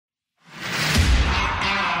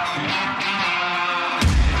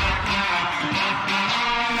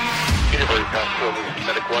Service,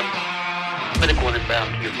 Medic 1. Medic 1 inbound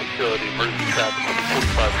to your facility. Emergency traffic with a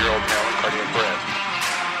 45-year-old male in cardiac arrest.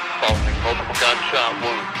 Following multiple gunshot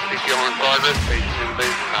wounds. CPR in progress. Patient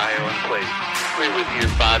intubation. IO in place. We're with you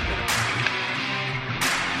in 5 minutes.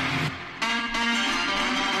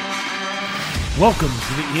 Welcome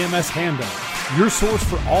to the EMS Handoff, your source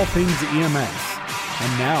for all things EMS. And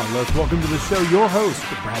now, let's welcome to the show your hosts,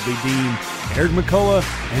 Bradley Dean, Eric McCullough,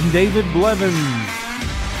 and David Blevins.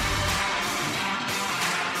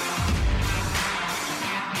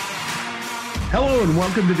 Hello and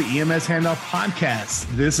welcome to the EMS Handoff Podcast.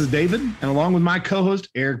 This is David, and along with my co-host,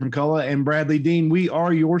 Eric McCullough and Bradley Dean, we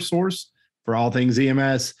are your source for all things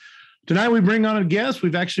EMS. Tonight, we bring on a guest.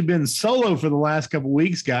 We've actually been solo for the last couple of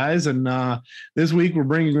weeks, guys. And this week, we're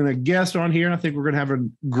bringing a guest on here. And I think we're going to have a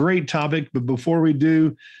great topic. But before we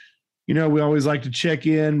do, you know, we always like to check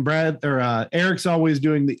in. Eric's always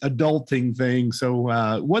doing the adulting thing.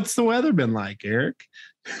 So what's the weather been like, Eric?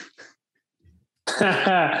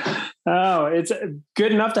 Oh, it's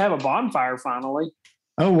good enough to have a bonfire finally.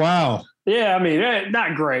 Oh, wow. Yeah, I mean,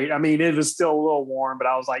 not great. I mean, it was still a little warm, but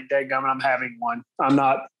I was like, dadgummit, I'm having one. I'm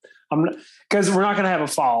not, because we're not going to have a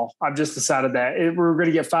fall. I've just decided that we're going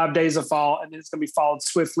to get 5 days of fall, and then it's going to be followed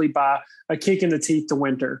swiftly by a kick in the teeth to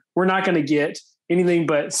winter. We're not going to get anything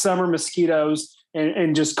but summer mosquitoes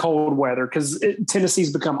and just cold weather, because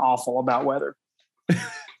Tennessee's become awful about weather.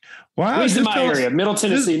 Wow, at least in my area, Middle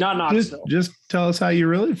Tennessee, not Knoxville. Just tell us how you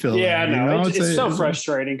really feel. Yeah, I know. It's so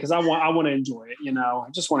frustrating because I want to enjoy it. You know,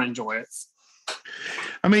 I just want to enjoy it.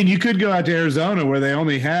 I mean, you could go out to Arizona where they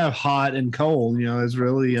only have hot and cold. You know, it's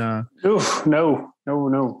really. Oof, no.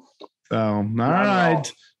 So, all right.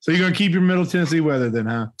 So you're gonna keep your Middle Tennessee weather then,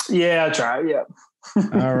 huh? Yeah, I try. Yeah.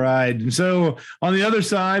 All right. And so on the other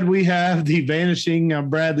side, we have the vanishing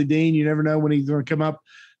Bradley Dean. You never know when he's going to come up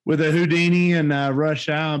with a Houdini and rush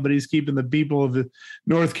out, but he's keeping the people of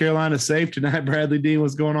North Carolina safe tonight. Bradley Dean,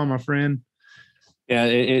 what's going on, my friend? Yeah,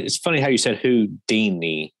 it's funny how you said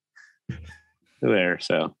Houdini there.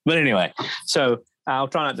 So, but anyway, so I'll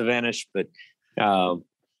try not to vanish, but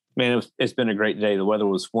man, it's been a great day. The weather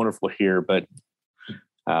was wonderful here, but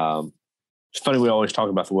it's funny we always talk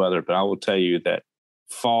about the weather, but I will tell you that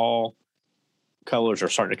fall colors are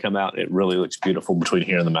starting to come out. It really looks beautiful between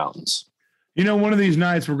here and the mountains. You know, one of these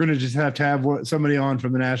nights we're going to just have somebody on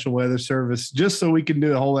from the National Weather Service just so we can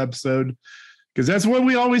do a whole episode, because that's what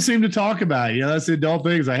we always seem to talk about. You know, that's the adult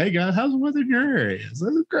thing. It's like, hey, guys, how's the weather in your area? This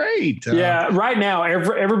is great. Yeah, right now,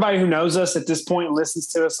 everybody who knows us at this point listens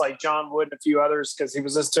to us, like John Wood and a few others, because he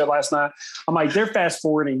was listening to it last night. I'm like, they're fast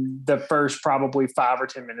forwarding the first probably 5 or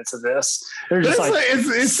 10 minutes of this. They're just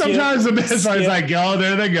it's sometimes the best. It's like, oh,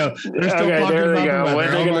 there they go. They're still talking there they about go. the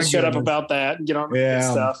They're going to shut up about that and get on with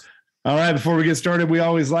this stuff. All right. Before we get started, we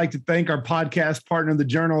always like to thank our podcast partner, the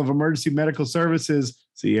Journal of Emergency Medical Services.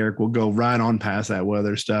 See, Eric, we'll go right on past that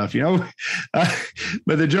weather stuff, you know.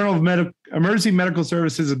 But the Journal of Emergency Medical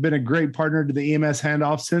Services has been a great partner to the EMS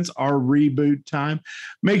Handoff since our reboot time.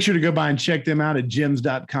 Make sure to go by and check them out at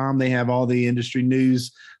GEMS.com. They have all the industry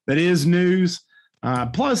news that is news.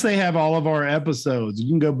 Plus, they have all of our episodes. You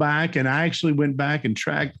can go back, and I actually went back and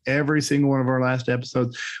tracked every single one of our last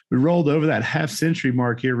episodes. We rolled over that half-century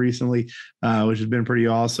mark here recently, which has been pretty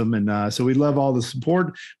awesome. And so we love all the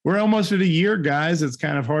support. We're almost at a year, guys. It's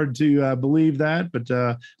kind of hard to believe that,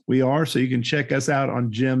 but we are. So you can check us out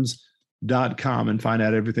on GEMS.com and find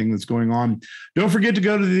out everything that's going on. Don't forget to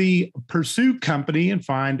go to the Pursuit Company and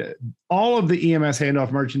find all of the EMS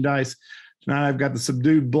Handoff merchandise. Tonight I've got the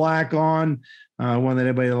Subdued Black on. One that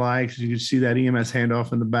everybody likes. You can see that EMS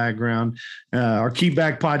Handoff in the background. Our Keep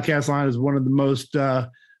Back podcast line is one of the most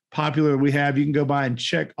popular we have. You can go by and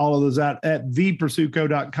check all of those out at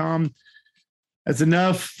thepursuitco.com. That's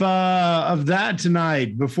enough of that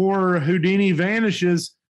tonight. Before Houdini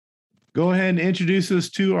vanishes, go ahead and introduce us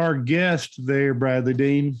to our guest there, Bradley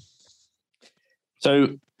Dean.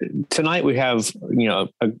 So tonight we have,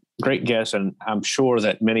 a great guest, and I'm sure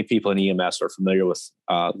that many people in EMS are familiar with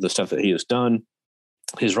the stuff that he has done,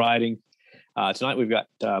 his writing. Tonight we've got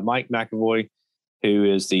Mike McAvoy, who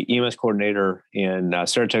is the EMS coordinator in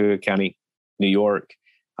Saratoga County, New York.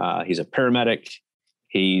 He's a paramedic.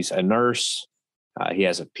 He's a nurse. He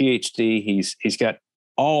has a PhD. He's got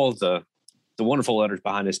all the wonderful letters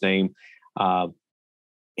behind his name.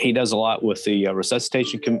 He does a lot with the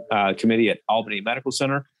resuscitation committee at Albany Medical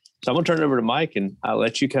Center. So I'm going to turn it over to Mike, and I'll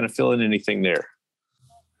let you kind of fill in anything there.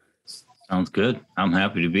 Sounds good. I'm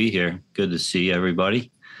happy to be here. Good to see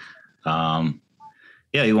everybody. You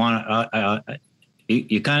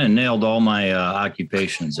kind of nailed all my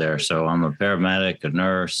occupations there. So I'm a paramedic, a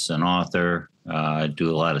nurse, an author. I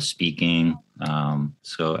do a lot of speaking.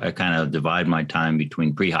 So I kind of divide my time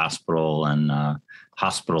between pre-hospital and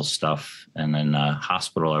hospital stuff. And then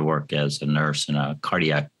hospital, I work as a nurse in a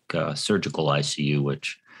cardiac surgical ICU,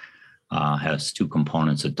 which has two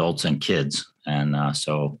components, adults and kids. And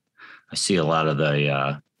so I see a lot of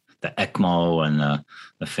the ECMO and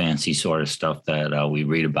the fancy sort of stuff that we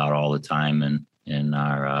read about all the time in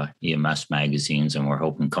our EMS magazines, and we're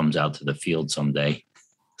hoping comes out to the field someday.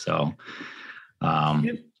 So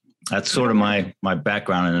that's sort of my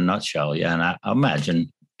background in a nutshell. Yeah. And I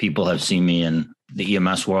imagine people have seen me in the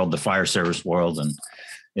EMS world, the fire service world, and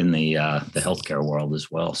in the healthcare world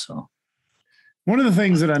as well. So one of the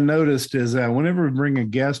things that I noticed is whenever we bring a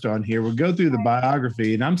guest on here, we go through the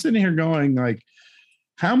biography, and I'm sitting here going like,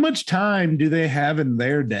 how much time do they have in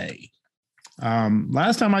their day?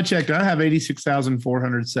 Last time I checked, I have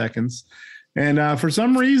 86,400 seconds. And for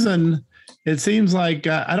some reason, it seems like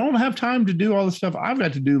I don't have time to do all the stuff I've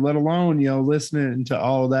got to do, let alone, listening to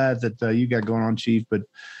all of that you got going on, Chief. But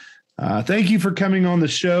thank you for coming on the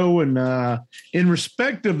show. And in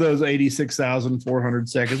respect of those 86,400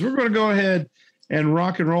 seconds, we're going to go ahead and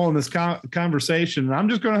rock and roll in this conversation. And I'm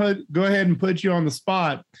just going to go ahead and put you on the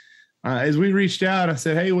spot. As we reached out, I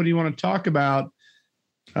said, hey, what do you want to talk about?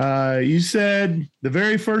 You said the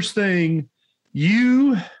very first thing,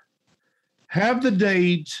 you have the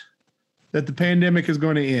date that the pandemic is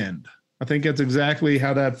going to end. I think that's exactly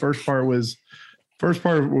how that first part was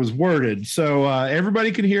worded. So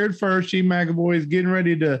everybody can hear it first. Chief McAvoy is getting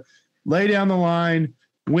ready to lay down the line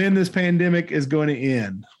when this pandemic is going to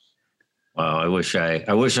end. Well, I wish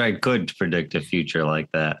I could predict a future like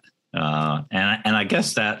that. And I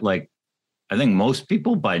guess that, like, I think most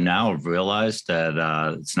people by now have realized that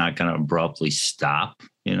it's not going to abruptly stop.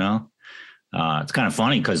 It's kind of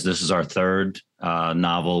funny because this is our third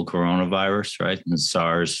novel coronavirus, right? And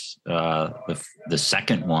SARS, the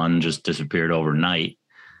second one just disappeared overnight.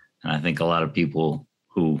 And I think a lot of people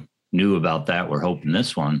who knew about that were hoping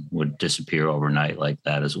this one would disappear overnight like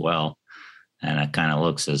that as well. And it kind of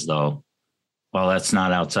looks as though, well, that's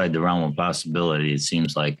not outside the realm of possibility. It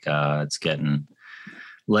seems like it's getting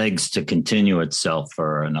legs to continue itself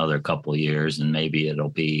for another couple of years, and maybe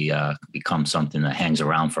it'll become something that hangs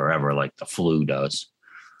around forever like the flu does.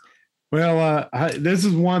 Well, this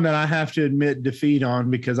is one that I have to admit defeat on,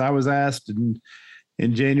 because I was asked in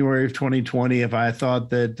January of 2020 if I thought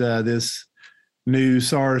that this new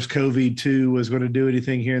SARS-CoV-2 was going to do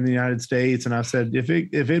anything here in the United States. And I said, if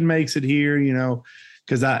it makes it here,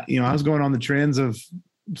 because I was going on the trends of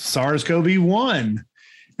SARS-CoV-1.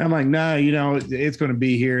 I'm like, no, it's going to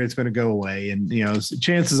be here. It's going to go away. And,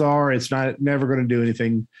 chances are it's never going to do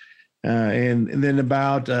anything. And then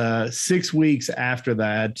about 6 weeks after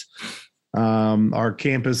that, our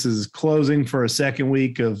campus is closing for a second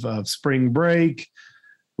week of spring break.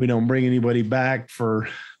 We don't bring anybody back for a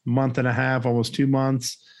month and a half, almost 2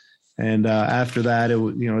 months. And after that,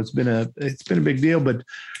 it's been a big deal. But,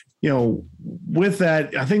 with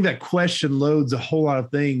that, I think that question loads a whole lot of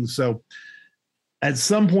things. So at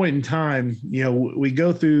some point in time, we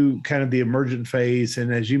go through kind of the emergent phase.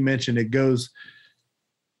 And as you mentioned, it goes,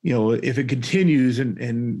 if it continues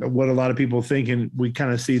and what a lot of people think, and we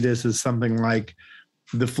kind of see this as something like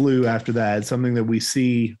the flu after that, it's something that we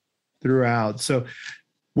see throughout. So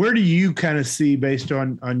where do you kind of see, based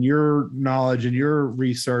on your knowledge and your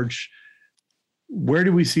research, where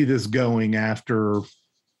do we see this going after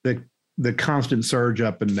the constant surge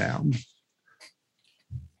up and down?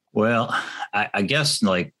 Well, I guess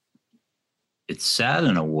it's sad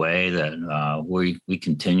in a way that we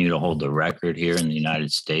continue to hold the record here in the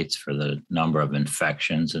United States for the number of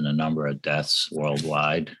infections and the number of deaths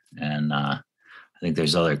worldwide. And I think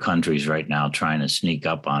there's other countries right now trying to sneak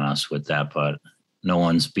up on us with that, but no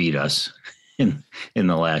one's beat us in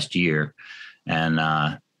the last year. And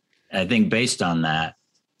I think based on that,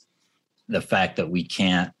 the fact that we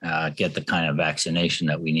can't get the kind of vaccination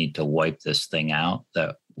that we need to wipe this thing out,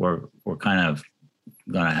 that we're kind of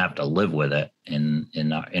going to have to live with it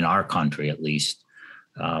in our country, at least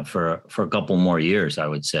for a couple more years, I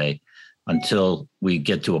would say, until we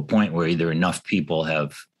get to a point where either enough people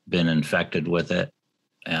have been infected with it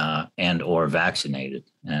and or vaccinated.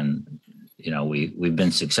 And we've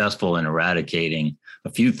been successful in eradicating a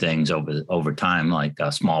few things over time, like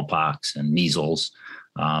smallpox and measles.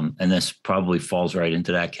 And this probably falls right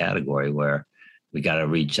into that category where we got to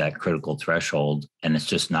reach that critical threshold, and it's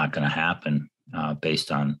just not going to happen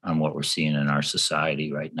based on what we're seeing in our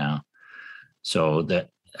society right now. So that,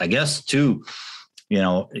 I guess, too,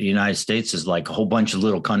 the United States is like a whole bunch of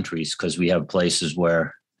little countries, because we have places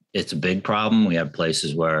where it's a big problem. We have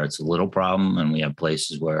places where it's a little problem, and we have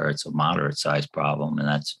places where it's a moderate sized problem. And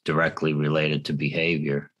that's directly related to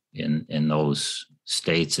behavior in those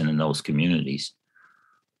states and in those communities.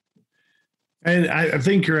 And I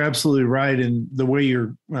think you're absolutely right. And the way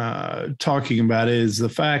you're talking about it is the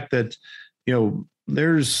fact that,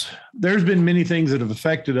 there's been many things that have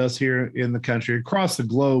affected us here in the country, across the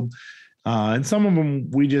globe. And some of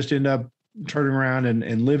them we just end up turning around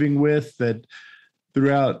and living with that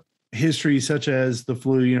throughout history, such as the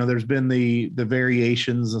flu. There's been the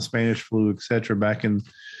variations, the Spanish flu, et cetera, back in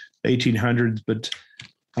the 1800s. But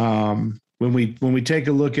when we take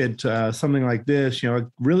a look at something like this, it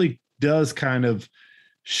really does kind of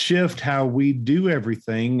shift how we do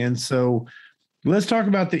everything. And so let's talk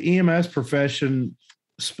about the EMS profession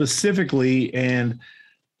specifically, and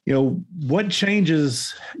what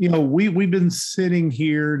changes. We've been sitting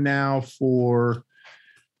here now for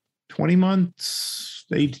 20 months,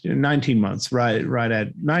 19 months, right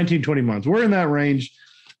at 19, 20 months. We're in that range.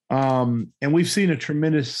 And we've seen a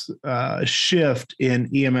tremendous shift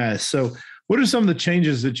in EMS. So what are some of the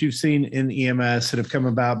changes that you've seen in EMS that have come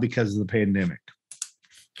about because of the pandemic?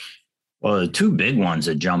 Well, the two big ones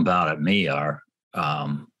that jump out at me are,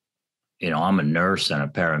 I'm a nurse and a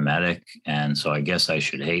paramedic, and so I guess I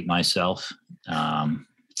should hate myself.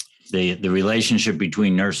 The relationship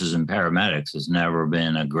between nurses and paramedics has never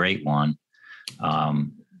been a great one,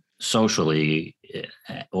 socially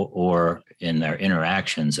or in their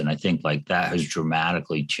interactions. And I think like that has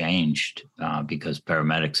dramatically changed because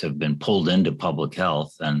paramedics have been pulled into public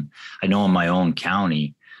health. And I know in my own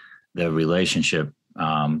county, the relationship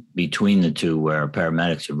between the two, where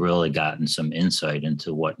paramedics have really gotten some insight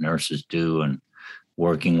into what nurses do, and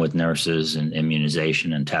working with nurses and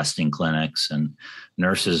immunization and testing clinics, and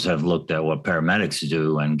nurses have looked at what paramedics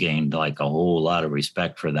do and gained like a whole lot of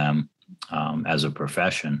respect for them as a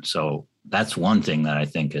profession. So that's one thing that I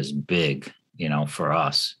think is big, for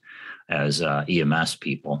us as EMS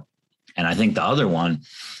people. And I think the other one,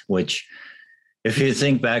 which if you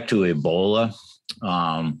think back to Ebola,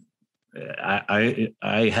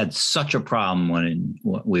 I had such a problem when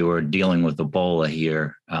we were dealing with Ebola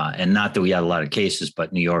here, and not that we had a lot of cases,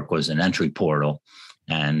 but New York was an entry portal.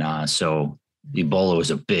 And so Ebola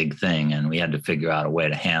was a big thing, and we had to figure out a way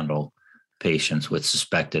to handle patients with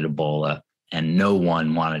suspected Ebola, and no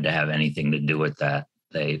one wanted to have anything to do with that.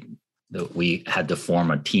 We had to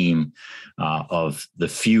form a team of the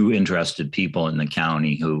few interested people in the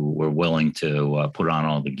county who were willing to put on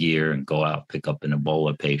all the gear and go out, pick up an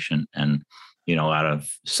Ebola patient. And, out of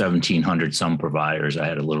 1,700 some providers, I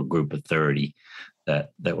had a little group of 30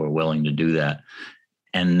 that were willing to do that.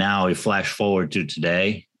 And now we flash forward to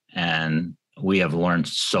today, and we have learned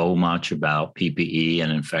so much about PPE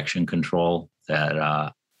and infection control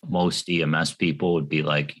that most EMS people would be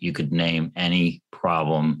like, you could name any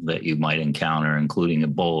problem that you might encounter, including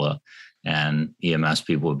Ebola, and EMS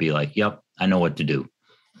people would be like, yep, I know what to do.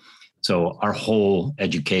 So our whole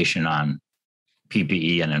education on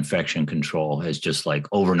PPE and infection control has just like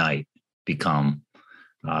overnight become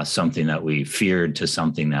something that we feared to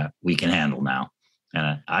something that we can handle now.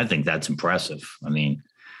 And I think that's impressive. I mean,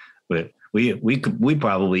 we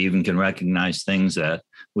probably even can recognize things that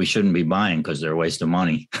we shouldn't be buying because they're a waste of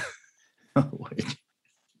money.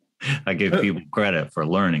 I give people credit for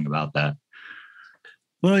learning about that.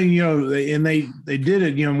 Well, and they did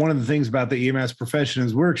it. One of the things about the EMS profession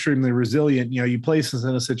is we're extremely resilient. You place us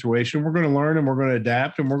in a situation, we're going to learn and we're going to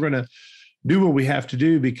adapt and we're going to do what we have to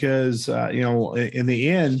do because, in the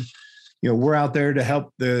end, we're out there to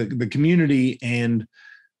help the community, and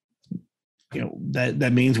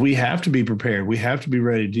that means we have to be prepared. We have to be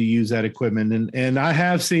ready to use that equipment. And I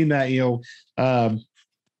have seen that, in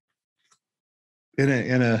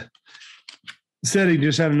a setting,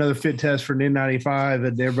 just had another fit test for an N95,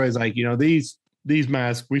 and everybody's like, these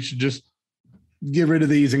masks, we should just get rid of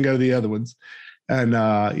these and go to the other ones. And,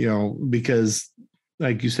 because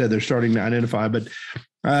like you said, they're starting to identify, but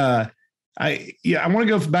I want to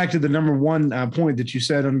go back to the number one point that you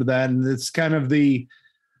said under that. And it's kind of the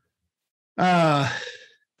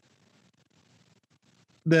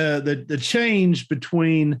change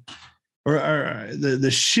between, or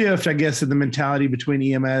the shift, I guess, in the mentality between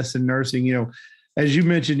EMS and nursing. As you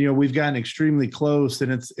mentioned, we've gotten extremely close,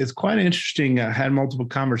 and it's quite interesting. I had multiple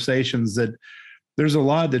conversations that there's a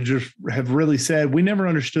lot that just have really said, we never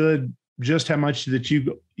understood just how much that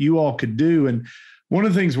you all could do. And one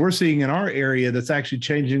of the things we're seeing in our area that's actually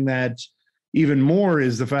changing that even more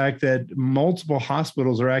is the fact that multiple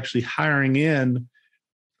hospitals are actually hiring in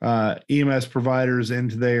EMS providers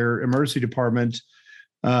into their emergency department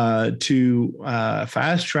to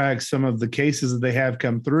fast track some of the cases that they have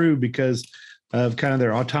come through because of kind of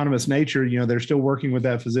their autonomous nature. They're still working with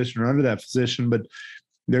that physician or under that physician, but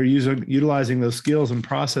they're utilizing those skills and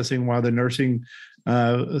processing while the nursing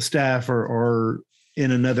staff are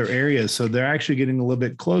in another area. So they're actually getting a little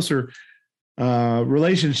bit closer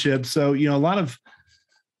relationship. So, a lot of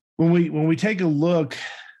when we take a look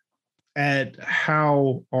at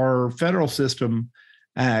how our federal system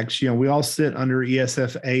acts, we all sit under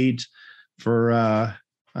ESF 8 for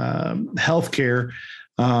healthcare.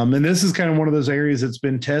 And this is kind of one of those areas that's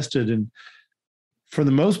been tested. And for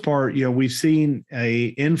the most part, we've seen a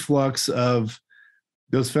influx of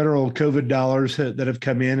those federal COVID dollars that have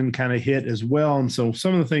come in and kind of hit as well. And so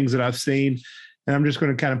some of the things that I've seen, and I'm just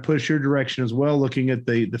going to kind of push your direction as well, looking at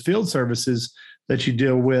the field services that you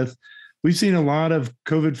deal with, we've seen a lot of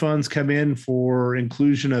COVID funds come in for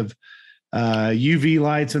inclusion of UV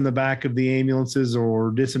lights in the back of the ambulances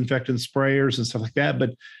or disinfectant sprayers and stuff like that.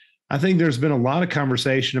 But I think there's been a lot of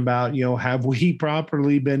conversation about, have we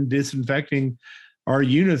properly been disinfecting our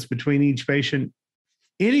units between each patient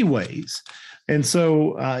anyways? And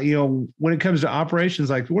so, when it comes to operations,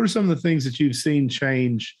 like what are some of the things that you've seen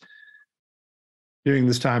change during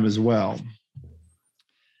this time as well?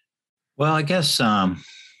 Well, I guess, I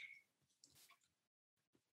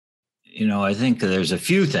think there's a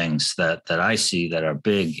few things that I see that are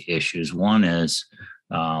big issues. One is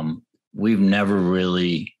we've never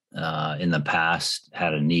really in the past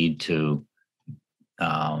had a need to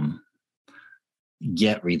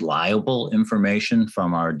get reliable information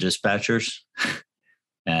from our dispatchers.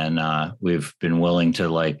 And we've been willing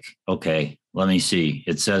to okay, let me see.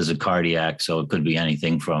 It says a cardiac, so it could be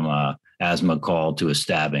anything from a asthma call to a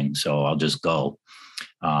stabbing. So I'll just go.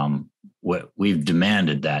 We've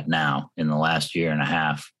demanded that now in the last year and a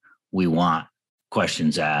half. We want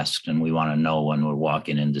questions asked, and we want to know when we're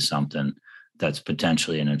walking into something that's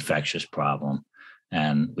potentially an infectious problem.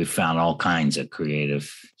 And we've found all kinds of creative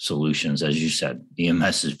solutions. As you said,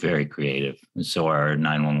 EMS is very creative. And so are our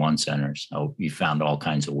 911 centers. So we found all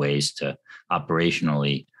kinds of ways to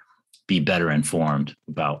operationally be better informed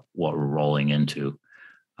about what we're rolling into.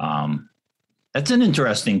 That's an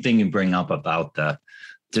interesting thing you bring up about the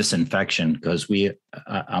disinfection, because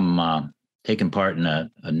I'm taking part in a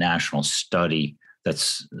national study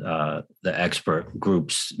that's the expert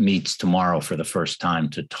groups meets tomorrow for the first time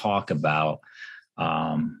to talk about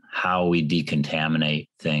how we decontaminate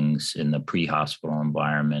things in the pre-hospital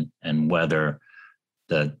environment and whether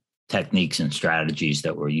the techniques and strategies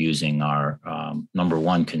that we're using are number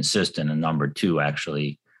one, consistent, and number two,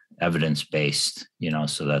 actually evidence-based,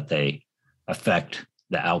 so that they affect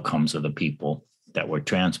the outcomes of the people that we're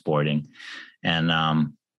transporting. And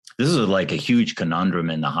this is like a huge conundrum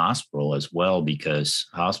in the hospital as well, because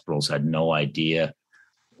hospitals had no idea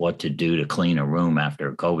what to do to clean a room after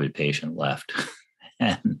a COVID patient left.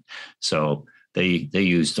 And so they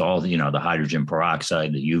used all the hydrogen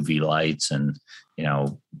peroxide, the UV lights, and,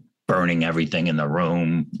 burning everything in the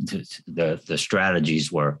room. The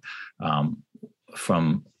strategies were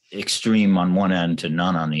from extreme on one end to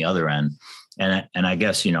none on the other end. And I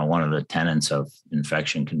guess, one of the tenets of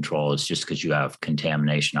infection control is just because you have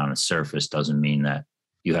contamination on a surface doesn't mean that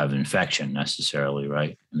you have infection necessarily,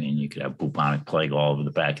 right? I mean, you could have bubonic plague all over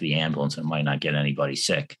the back of the ambulance and it might not get anybody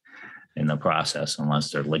sick in the process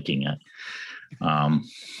unless they're licking it. We're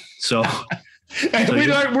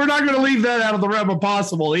not going to leave that out of the realm of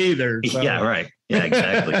possible either. So. Yeah, right. Yeah,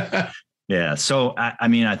 exactly. Yeah. So,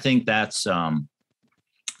 I think that's been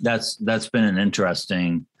an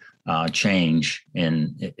interesting change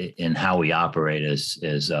in how we operate is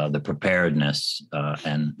the preparedness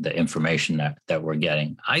and the information that we're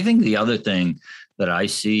getting. I think the other thing that I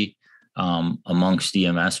see amongst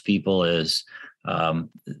EMS people is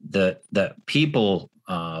that people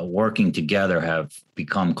working together have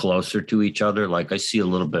become closer to each other. Like I see a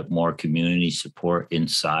little bit more community support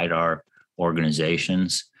inside our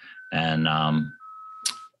organizations. And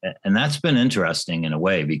that's been interesting in a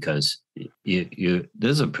way, because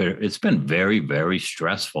it's been very, very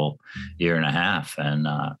stressful year and a half. And,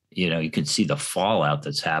 you could see the fallout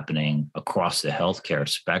that's happening across the healthcare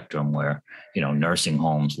spectrum where, nursing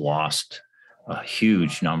homes lost a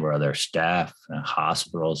huge number of their staff, and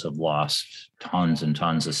hospitals have lost tons and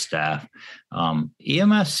tons of staff.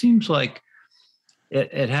 EMS seems like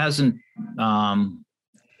it hasn't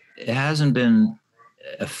been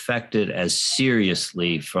affected as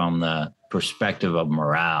seriously from the perspective of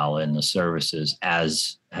morale in the services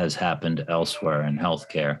as has happened elsewhere in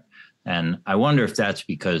healthcare. And I wonder if that's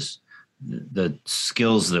because the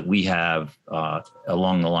skills that we have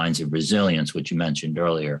along the lines of resilience, which you mentioned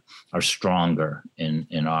earlier, are stronger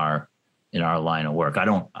in our line of work. I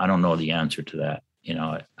don't know the answer to that.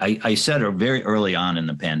 I said very early on in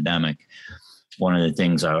the pandemic, one of the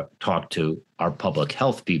things I talked to our public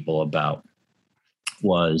health people about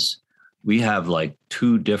was we have like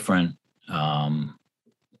two different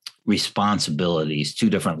responsibilities, two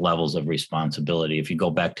different levels of responsibility. If you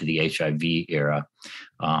go back to the HIV era,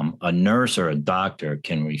 a nurse or a doctor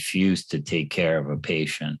can refuse to take care of a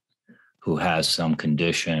patient who has some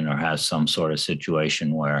condition or has some sort of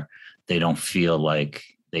situation where they don't feel like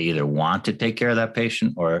they either want to take care of that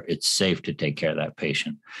patient or it's safe to take care of that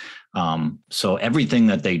patient. So everything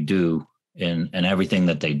that they do and everything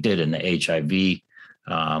that they did in the HIV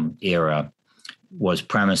era was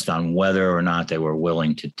premised on whether or not they were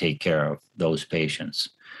willing to take care of those patients.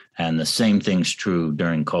 And the same thing's true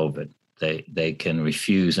during COVID. They can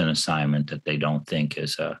refuse an assignment that they don't think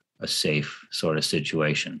is a safe sort of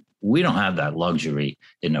situation. We don't have that luxury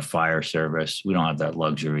in the fire service. We don't have that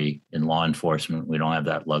luxury in law enforcement. We don't have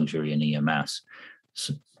that luxury in EMS.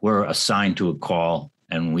 So we're assigned to a call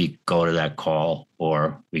and we go to that call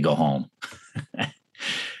or we go home.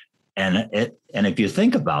 And if you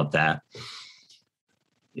think about that,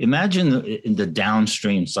 imagine the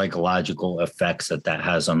downstream psychological effects that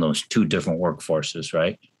has on those two different workforces,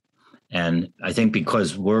 right? And I think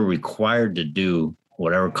because we're required to do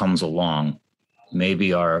whatever comes along,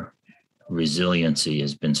 maybe our resiliency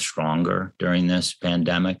has been stronger during this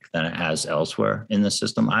pandemic than it has elsewhere in the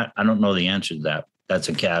system. I don't know the answer to that. That's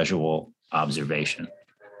a casual observation.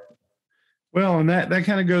 Well, and that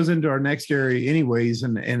kind of goes into our next area anyways.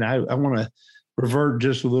 And I want to revert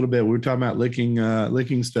just a little bit. We were talking about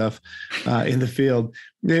licking stuff in the field.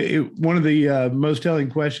 One of the most telling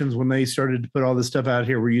questions when they started to put all this stuff out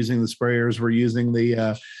here, we're using the sprayers, we're using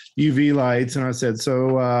the UV lights. And I said,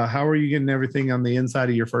 so how are you getting everything on the inside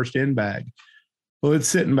of your first in bag? Well, it's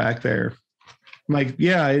sitting back there. I'm like,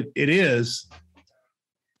 yeah, it is.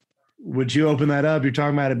 Would you open that up? You're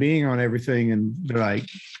talking about it being on everything. And they're like,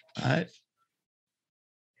 I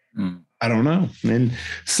don't know. And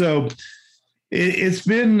so it's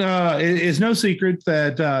been, it's no secret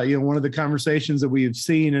that, one of the conversations that we've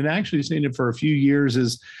seen and actually seen it for a few years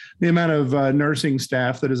is the amount of nursing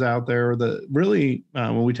staff that is out there.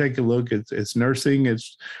 When we take a look, it's nursing,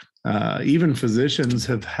 it's even physicians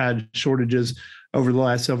have had shortages over the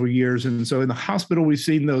last several years. And so in the hospital, we've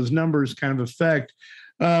seen those numbers kind of affect.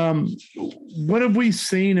 What have we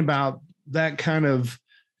seen about that kind of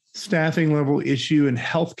staffing level issue in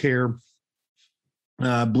healthcare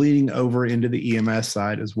bleeding over into the EMS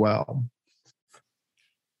side as well?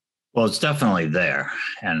 Well, it's definitely there.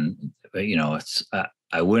 And, it's,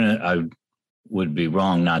 I would be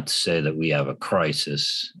wrong not to say that we have a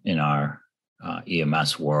crisis in our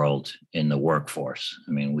EMS world in the workforce.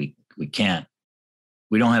 I mean, we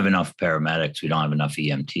don't have enough paramedics. We don't have enough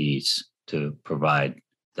EMTs to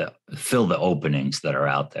fill the openings that are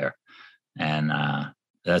out there. And,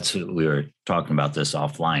 that's what we were talking about this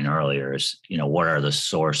offline earlier is, what are the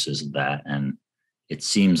sources of that? And it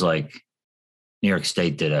seems like New York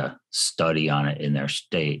State did a study on it in their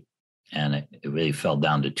state, and it really fell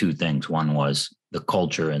down to two things. One was the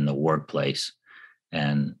culture in the workplace,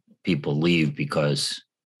 and people leave because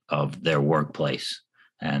of their workplace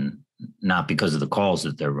and not because of the calls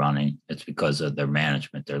that they're running. It's because of their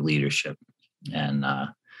management, their leadership. And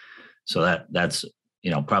so that's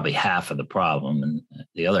probably half of the problem. And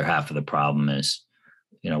the other half of the problem is,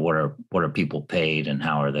 what are people paid and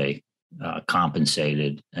how are they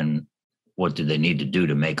compensated and what do they need to do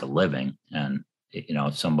to make a living? And,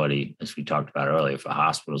 if somebody, as we talked about earlier, if a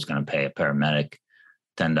hospital is going to pay a paramedic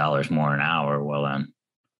 $10 more an hour, well, then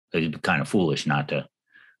it'd be kind of foolish not to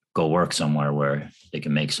go work somewhere where they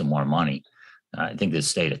can make some more money. I think the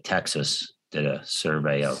state of Texas did a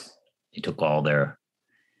survey they took all their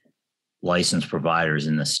licensed providers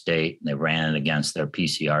in the state. And they ran it against their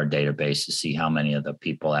PCR database to see how many of the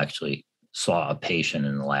people actually saw a patient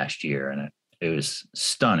in the last year. And it was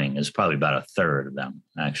stunning. It was probably about a third of them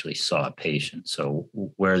actually saw a patient. So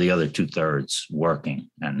where are the other 2/3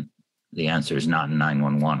 working? And the answer is not in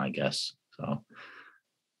 911, I guess. So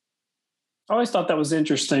I always thought that was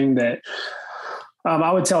interesting that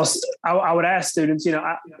I would ask students,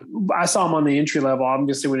 I saw them on the entry level,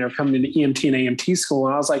 obviously, when they were coming into EMT and AMT school.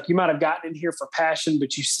 And I was like, you might have gotten in here for passion,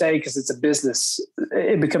 but you stay because it's a business.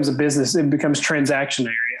 It becomes a business. It becomes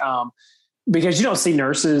transactionary because you don't see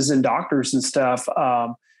nurses and doctors and stuff.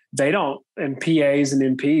 They don't, and PAs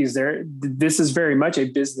and MPs, this is very much a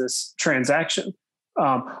business transaction.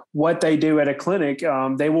 what they do at a clinic.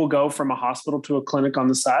 They will go from a hospital to a clinic on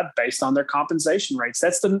the side based on their compensation rates.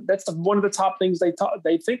 That's one of the top things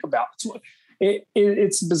they think about.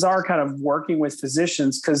 It's bizarre kind of working with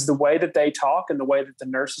physicians because the way that they talk and the way that the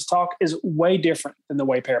nurses talk is way different than the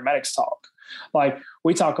way paramedics talk. Like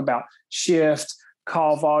we talk about shift,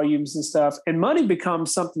 call volumes and stuff, and money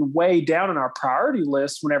becomes something way down in our priority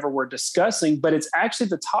list whenever we're discussing, but it's actually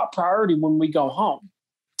the top priority when we go home,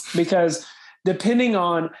 because depending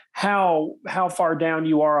on how far down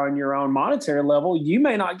you are on your own monetary level, you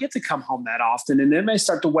may not get to come home that often, and it may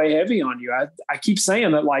start to weigh heavy on you. I keep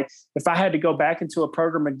saying that, like, if I had to go back into a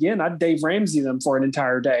program again, I'd Dave Ramsey them for an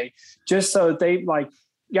entire day, just so that they, like,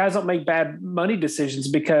 guys don't make bad money decisions,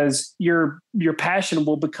 because your passion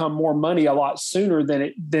will become more money a lot sooner than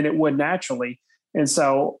it would naturally. And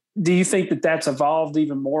so do you think that that's evolved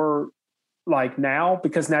even more like now,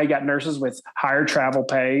 because now you got nurses with higher travel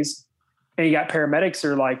pays, and you got paramedics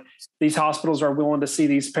who are like, these hospitals are willing to see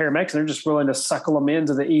these paramedics, and they're just willing to suckle them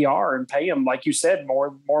into the ER and pay them, like you said,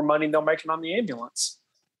 more money they're making on the ambulance.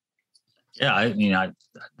 Yeah, I mean,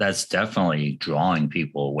 that's definitely drawing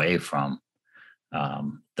people away from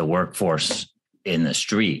the workforce in the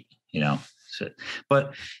street, you know. So,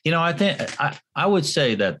 but, you know, I think I would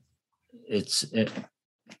say that it's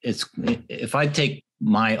if I take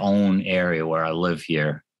my own area where I live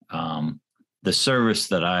here, the service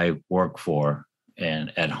that I work for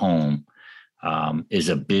and at home is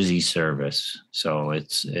a busy service. So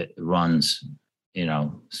it runs, you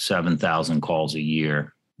know, 7,000 calls a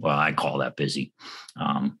year. Well, I call that busy.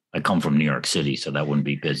 I come from New York City, so that wouldn't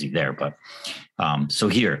be busy there. But so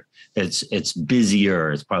here it's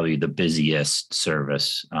busier. It's probably the busiest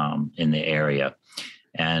service in the area.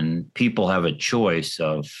 And people have a choice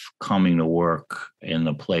of coming to work in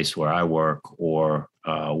the place where I work, or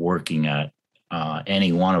working at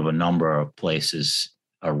any one of a number of places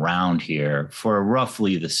around here for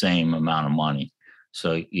roughly the same amount of money.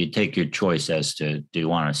 So you take your choice as to, do you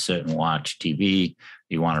want to sit and watch TV? Do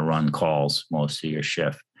you want to run calls most of your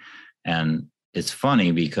shift? And it's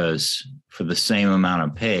funny because for the same amount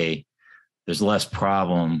of pay, there's less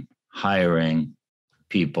problem hiring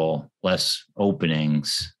people, less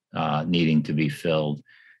openings needing to be filled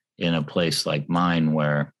in a place like mine,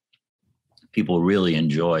 where people really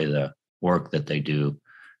enjoy the work that they do,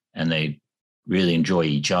 and they really enjoy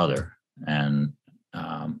each other. And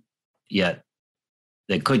yet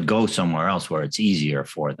they could go somewhere else where it's easier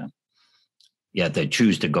for them. Yet they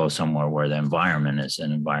choose to go somewhere where the environment is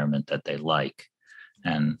an environment that they like.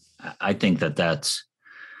 And I think that's,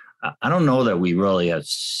 I don't know that we really have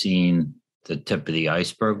seen the tip of the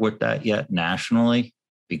iceberg with that yet nationally,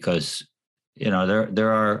 because, you know,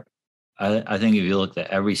 there are, I think if you looked at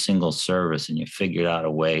every single service and you figured out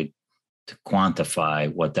a way to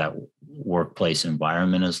quantify what that workplace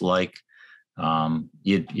environment is like,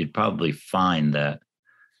 you'd probably find that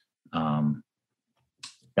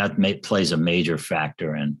that plays a major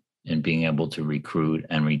factor in being able to recruit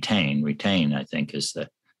and retain. Retain, I think, is the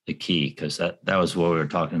key, because that was what we were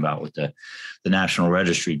talking about with the National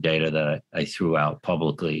Registry data that I threw out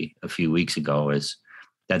publicly a few weeks ago. Is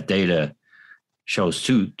that data shows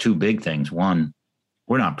two big things. One,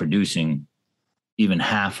 we're not producing even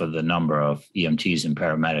half of the number of EMTs and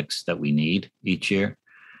paramedics that we need each year.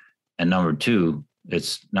 And number two,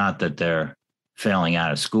 it's not that they're failing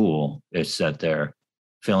out of school, it's that they're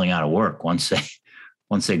failing out of work. Once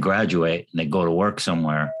they graduate and they go to work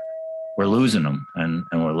somewhere, we're losing them. And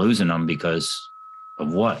we're losing them because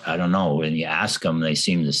of what? I don't know. When you ask them, they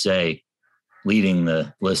seem to say leading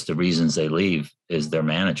the list of reasons they leave is their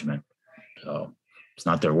management. So it's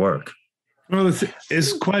not their work. Well,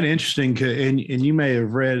 it's quite interesting, and you may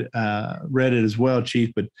have read it as well,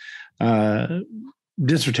 Chief, but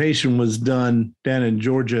dissertation was done down in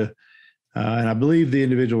Georgia, and I believe the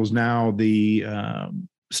individual is now the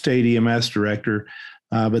state EMS director,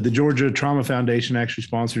 but the Georgia Trauma Foundation actually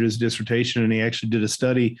sponsored his dissertation, and he actually did a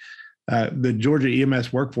study, the Georgia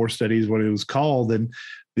EMS Workforce Study is what it was called, and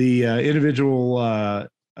the individual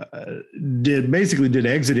did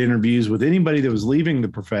exit interviews with anybody that was leaving the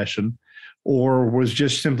profession or was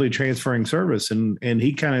just simply transferring service. And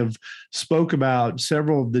he kind of spoke about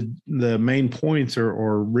several of the main points,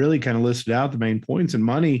 or really kind of listed out the main points. And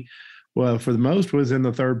money, well, for the most, was in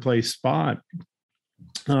the third place spot.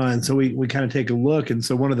 And so we kind of take a look. And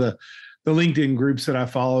so one of the LinkedIn groups that I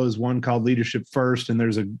follow is one called Leadership First. And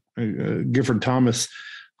there's a Gifford Thomas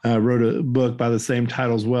wrote a book by the same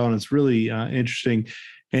title as well. And it's really interesting.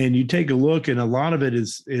 And you take a look, and a lot of it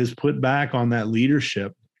is put back on that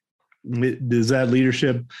leadership. Does that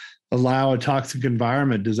leadership allow a toxic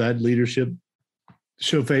environment? Does that leadership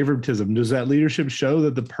show favoritism? Does that leadership show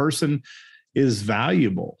that the person is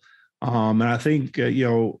valuable? And I think,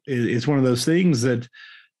 it's one of those things that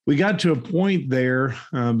we got to a point there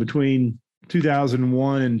between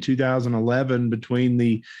 2001 and 2011, between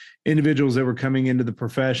the individuals that were coming into the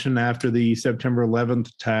profession after the September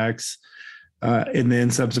 11th attacks, and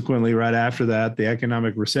then subsequently right after that, the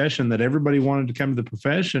economic recession, that everybody wanted to come to the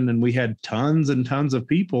profession, and we had tons and tons of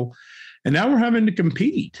people. And now we're having to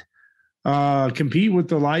compete with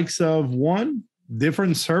the likes of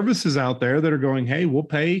different services out there that are going, hey, we'll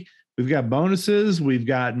pay. We've got bonuses. We've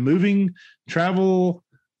got moving travel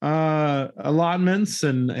allotments,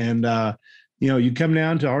 and you come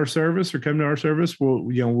down to our service or come to our service,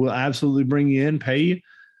 we'll absolutely bring you in, pay you.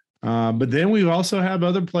 But then we also have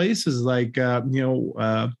other places like Hobby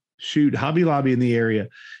Lobby in the area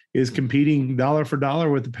is competing dollar for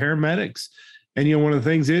dollar with the paramedics. And one of the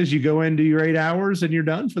things is you go into your 8 hours and you're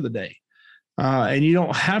done for the day, and you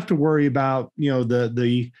don't have to worry about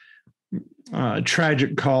the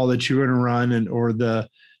tragic call that you're going to run, or the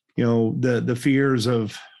fears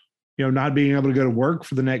of not being able to go to work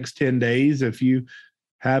for the next 10 days if you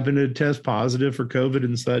happen to test positive for COVID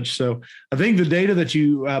and such. So I think the data that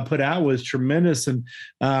you put out was tremendous, and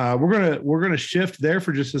we're gonna shift there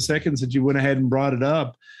for just a second since you went ahead and brought it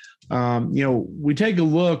up. We take a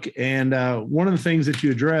look, and one of the things that you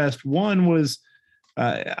addressed, one was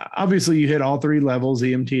obviously you hit all three levels: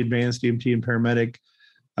 EMT, advanced EMT, and paramedic.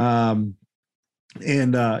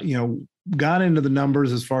 Got into the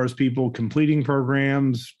numbers as far as people completing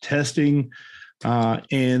programs, testing,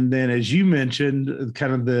 and then, as you mentioned,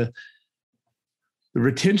 kind of the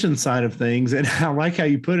retention side of things. And I like how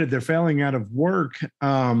you put it, they're failing out of work.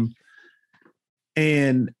 And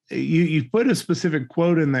you put a specific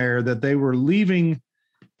quote in there that they were leaving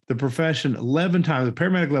the profession 11 times. The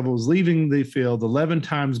paramedic level was leaving the field 11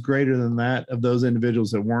 times greater than that of those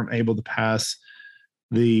individuals that weren't able to pass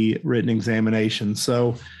the written examination.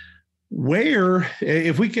 So now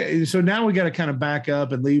we got to kind of back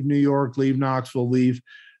up and leave New York, leave Knoxville, leave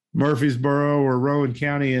Murfreesboro or Rowan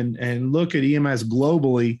County, and look at EMS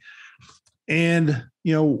globally. And,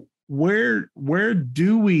 where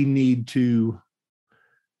do we need to,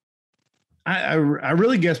 I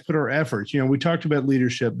really guess, put our efforts? We talked about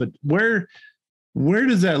leadership, but where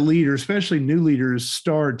does that leader, especially new leaders,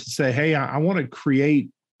 start to say, hey, I want to create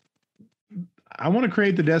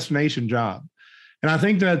the destination job? And I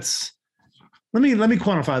think that's, let me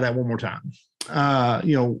quantify that one more time.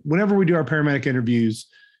 Whenever we do our paramedic interviews,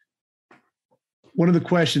 one of the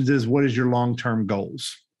questions is, what is your long-term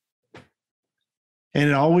goals? And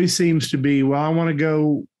it always seems to be, well, I want to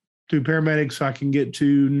go through paramedics so I can get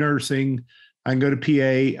to nursing. I can go to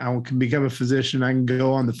PA. I can become a physician. I can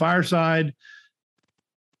go on the fire side.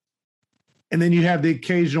 And then you have the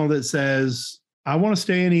occasional that says, I want to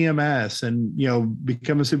stay in EMS and,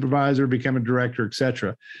 become a supervisor, become a director, et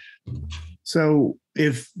cetera. So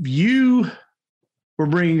if you were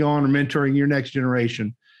bringing on or mentoring your next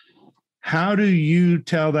generation, how do you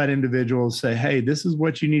tell that individual, say, hey, this is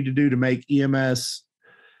what you need to do to make EMS,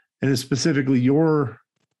 and specifically your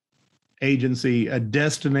agency, a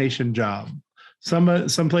destination job? Some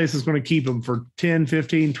place is going to keep them for 10,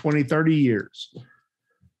 15, 20, 30 years.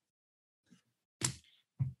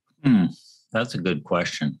 That's a good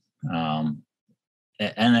question. While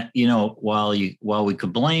we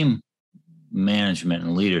could blame management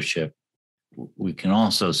and leadership, we can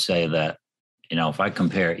also say that, if I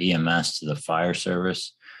compare EMS to the fire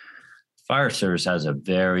service has a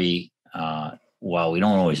very, while we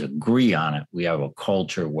don't always agree on it, we have a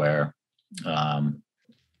culture where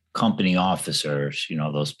company officers,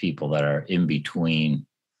 those people that are in between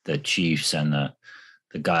the chiefs and the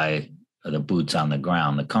guy, the boots on the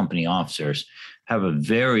ground, the company officers have a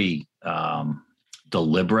very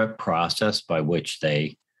deliberate process by which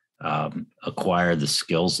they acquire the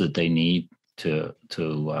skills that they need to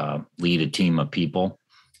lead a team of people.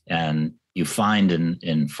 And you find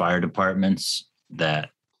in fire departments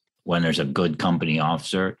that when there's a good company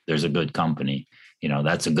officer, there's a good company,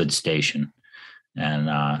 that's a good station.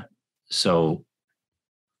 And so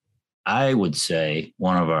I would say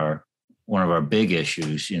one of our big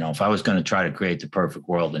issues, if I was going to try to create the perfect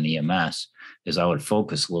world in EMS, is I would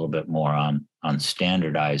focus a little bit more on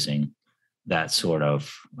standardizing that sort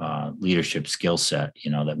of leadership skill set,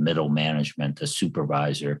 that middle management, the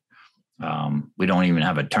supervisor. We don't even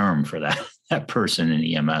have a term for that person in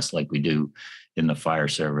EMS like we do in the fire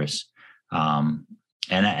service. And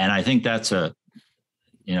I think that's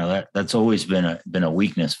that's always been a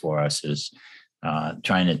weakness for us, is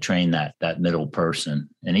trying to train that middle person.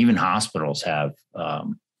 And even hospitals have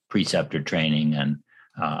preceptor training and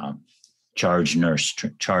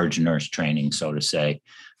charge nurse training, so to say,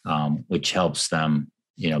 which helps them,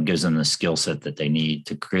 gives them the skill set that they need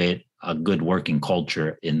to create a good working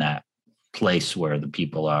culture in that place where the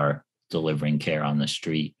people are delivering care on the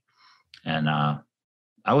street. And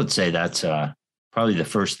I would say that's probably the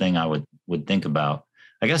first thing I would think about.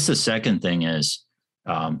 I guess the second thing is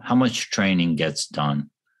how much training gets done.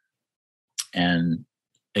 And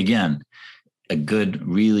again, a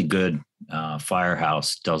really good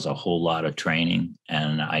firehouse does a whole lot of training.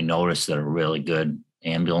 And I noticed that a really good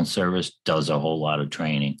ambulance service does a whole lot of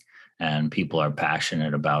training. And people are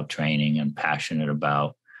passionate about training and passionate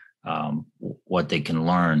about what they can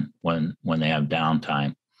learn when they have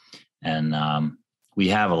downtime. And we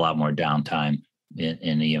have a lot more downtime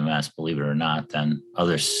in EMS, believe it or not, than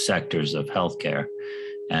other sectors of healthcare.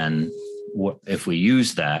 And if we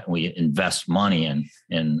use that, we invest money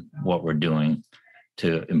in what we're doing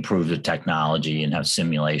to improve the technology and have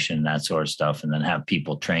simulation and that sort of stuff, and then have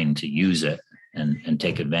people trained to use it and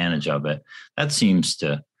take advantage of it. That seems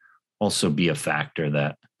to also be a factor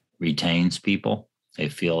that retains people. They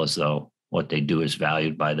feel as though what they do is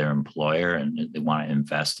valued by their employer and they want to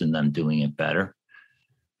invest in them doing it better.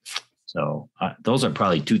 So those are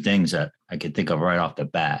probably two things that I could think of right off the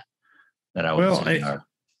bat that I would say are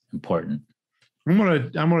important. I'm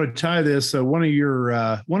gonna tie this. So one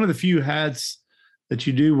of the few hats that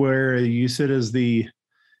you do wear, you sit as the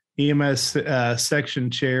EMS section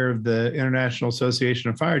chair of the International Association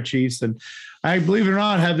of Fire Chiefs, and I, believe it or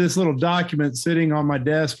not, have this little document sitting on my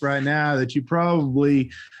desk right now that you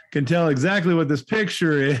probably can tell exactly what this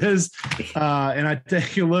picture is. And I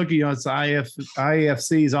take a look, it's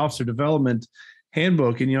IFC's Officer Development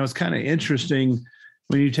Handbook. And, it's kind of interesting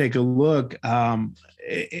when you take a look.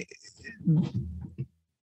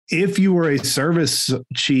 If you were a service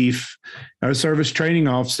chief or a service training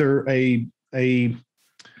officer,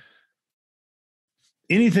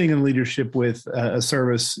 anything in leadership with a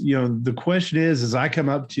service, the question is I come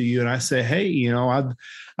up to you and I say, hey,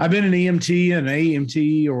 I've been an EMT, an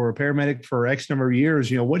AMT, or a paramedic for X number of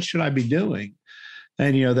years. What should I be doing?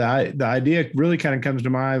 And, the idea really kind of comes to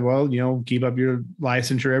mind. Well, keep up your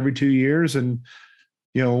licensure every 2 years and,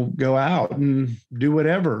 go out and do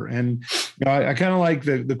whatever. And I kind of like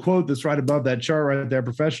the quote that's right above that chart right there.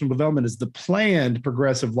 Professional development is the planned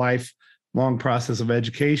progressive lifelong process of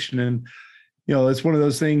education. And, it's one of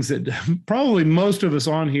those things that probably most of us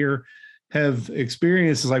on here have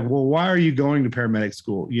experienced. Is like, well, why are you going to paramedic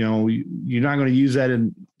school? You're not going to use that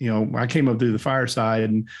in, I came up through the fire side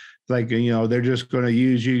and like, they're just going to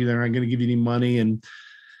use you. They're not going to give you any money and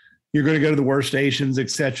you're going to go to the worst stations, et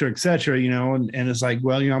cetera, and it's like,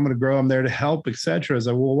 well, I'm going to grow. I'm there to help, et cetera. It's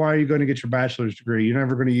like, well, why are you going to get your bachelor's degree? You're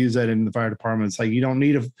never going to use that in the fire department. It's like, you don't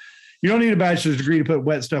need a bachelor's degree to put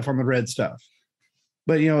wet stuff on the red stuff.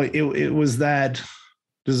 But, it was that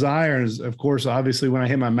desire. And of course, obviously, when I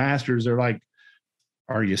hit my master's, they're like,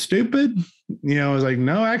 are you stupid? I was like,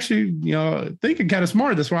 no, actually, thinking kind of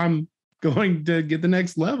smart. That's why I'm going to get the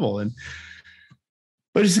next level.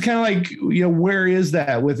 But it's kind of like, where is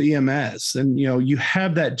that with EMS? And, you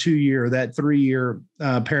have that 2 year, that 3 year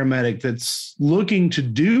paramedic that's looking to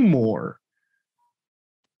do more.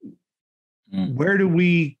 Where do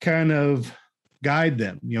we kind of guide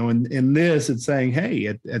them? In this, it's saying, hey,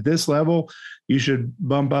 at this level, you should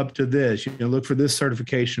bump up to this, look for this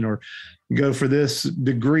certification or go for this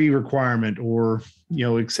degree requirement or,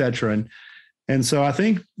 et cetera. And so I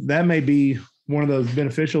think that may be one of those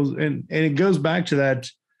beneficials. And it goes back to that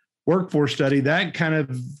workforce study, that kind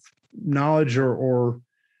of knowledge or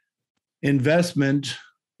investment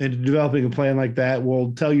into developing a plan like that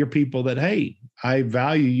will tell your people that, hey, I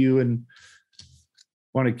value you and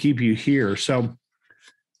want to keep you here. So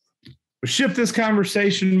we shift this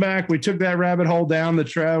conversation back. We took that rabbit hole down the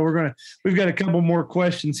trail. We've got a couple more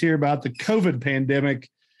questions here about the COVID pandemic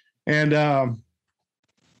and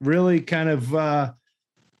really kind of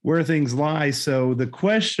where things lie. So the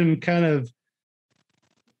question kind of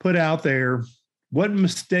put out there, what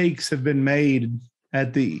mistakes have been made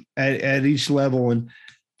at each level and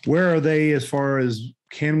where are they as far as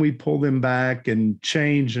can we pull them back and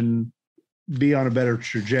change and be on a better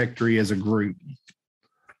trajectory as a group?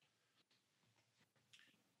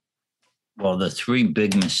 Well, the three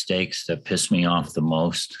big mistakes that pissed me off the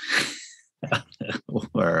most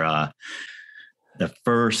were the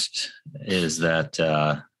first is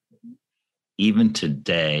that even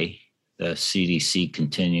today, the CDC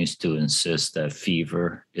continues to insist that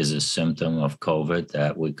fever is a symptom of COVID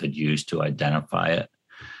that we could use to identify it.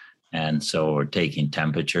 And so we're taking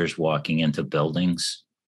temperatures, walking into buildings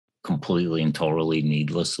completely and totally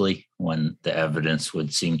needlessly when the evidence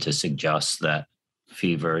would seem to suggest that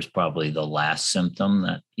fever is probably the last symptom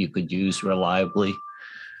that you could use reliably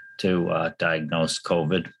to diagnose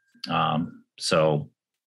COVID. So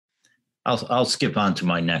I'll skip on to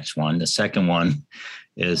my next one. The second one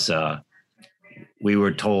is we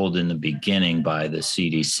were told in the beginning by the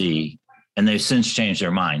CDC, and they've since changed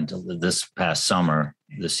their mind. This past summer,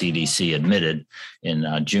 the CDC admitted in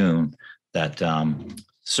June that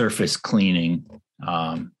surface cleaning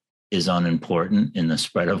is unimportant in the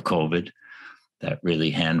spread of COVID, that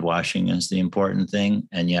really hand washing is the important thing.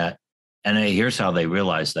 And here's how they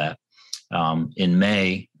realized that. In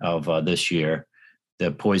May of this year,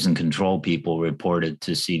 the poison control people reported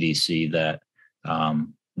to CDC that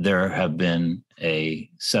there have been a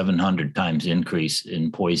 700 times increase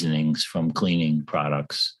in poisonings from cleaning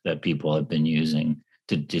products that people have been using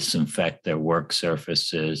to disinfect their work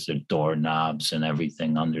surfaces, their doorknobs, and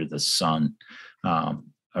everything under the sun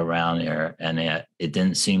around there. And it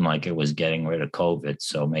didn't seem like it was getting rid of COVID.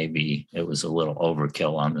 So maybe it was a little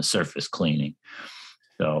overkill on the surface cleaning.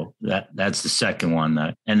 So that's the second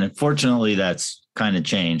one. And unfortunately, that's kind of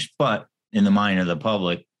changed. But in the mind of the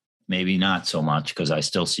public, maybe not so much, because I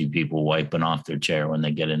still see people wiping off their chair when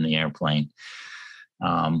they get in the airplane.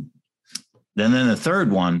 Then the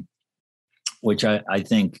third one, which I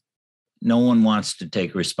think no one wants to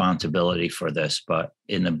take responsibility for this, but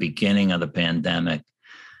in the beginning of the pandemic,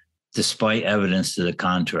 despite evidence to the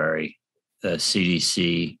contrary, the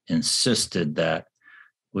CDC insisted that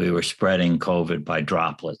we were spreading COVID by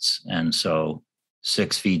droplets. And so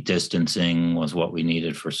 6 feet distancing was what we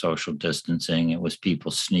needed for social distancing. It was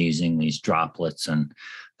people sneezing these droplets, and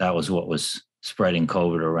that was what was spreading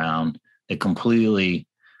COVID around. It completely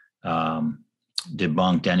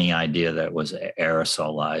debunked any idea that it was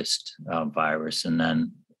aerosolized virus. And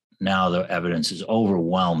then now the evidence is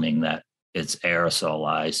overwhelming that it's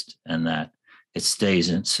aerosolized and that it stays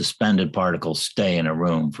in suspended particles, stay in a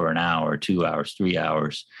room for an hour, 2 hours, 3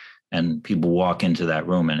 hours, and people walk into that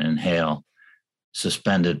room and inhale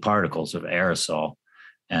suspended particles of aerosol.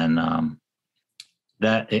 And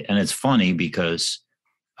it's funny because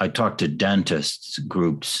I talk to dentists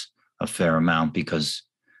groups a fair amount, because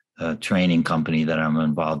a training company that I'm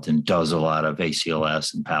involved in does a lot of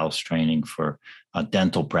ACLS and PALS training for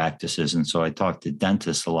dental practices. And so I talk to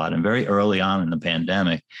dentists a lot. And very early on in the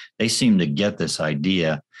pandemic, they seemed to get this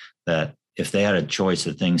idea that if they had a choice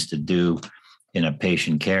of things to do in a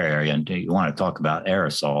patient care area, and you want to talk about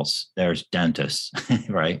aerosols, there's dentists,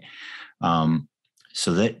 right?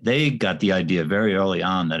 So they got the idea very early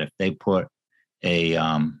on that if they put a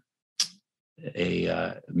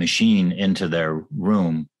machine into their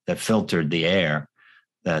room that filtered the air,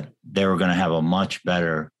 that they were going to have a much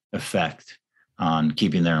better effect on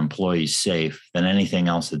keeping their employees safe than anything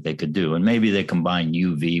else that they could do. And maybe they combine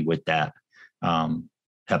UV with that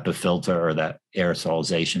HEPA filter or that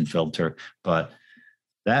aerosolization filter. But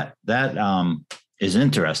that is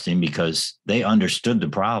interesting because they understood the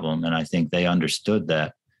problem. And I think they understood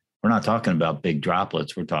that we're not talking about big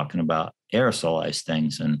droplets. We're talking about aerosolized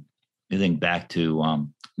things. And you think back to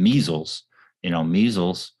measles.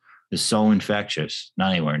 Measles is so infectious,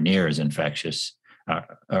 not anywhere near as infectious,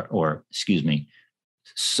 or excuse me,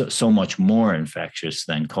 so much more infectious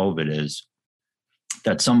than COVID is,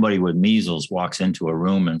 that somebody with measles walks into a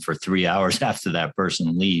room and for 3 hours after that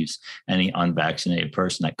person leaves, any unvaccinated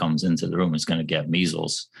person that comes into the room is going to get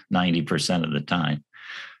measles 90% of the time.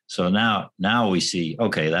 So now we see,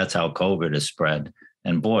 okay, that's how COVID is spread.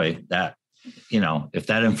 And boy, that, if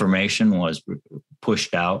that information was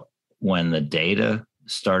pushed out when the data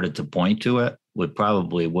started to point to it, we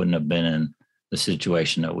probably wouldn't have been in the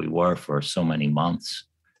situation that we were for so many months,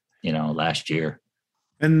 last year.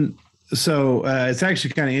 And so it's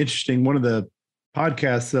actually kind of interesting. One of the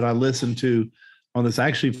podcasts that I listened to on this,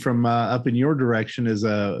 actually from up in your direction, is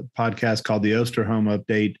a podcast called the Osterholm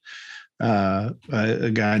Update.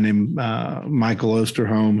 A guy named Michael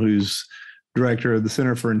Osterholm, who's director of the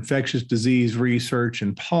Center for Infectious Disease Research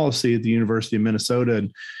and Policy at the University of Minnesota.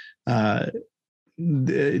 And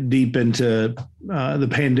deep into the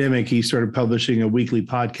pandemic, he started publishing a weekly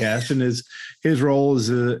podcast, and his role as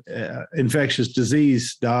an infectious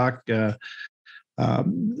disease doc had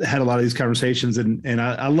a lot of these conversations. And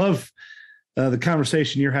I love the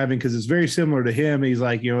conversation you're having, because it's very similar to him. He's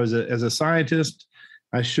like, as a scientist,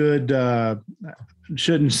 I shouldn't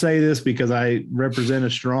say this because I represent a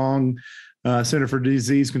strong Center for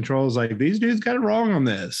Disease Control. Is like, these dudes got it wrong on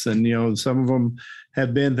this. And, some of them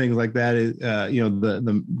have been things like that.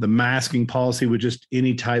 The masking policy with just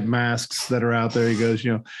any type masks that are out there. He goes,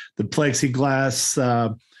 the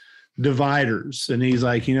plexiglass dividers. And he's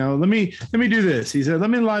like, let me do this. He said, let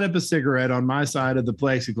me light up a cigarette on my side of the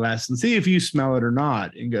plexiglass and see if you smell it or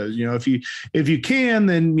not. And goes, if you can,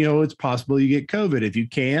 then, it's possible you get COVID. If you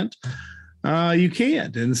can't, you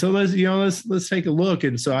can't. And so let's take a look.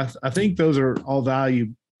 And so I think those are all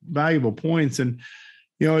valuable points. And,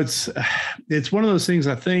 it's one of those things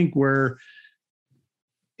I think where,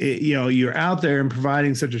 you're out there and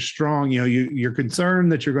providing such a strong, you're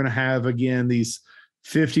concerned that you're going to have, again, these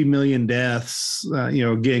 50 million deaths,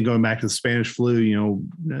 again, going back to the Spanish flu,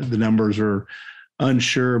 the numbers are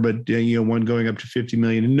unsure, but, one going up to 50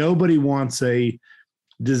 million. And nobody wants a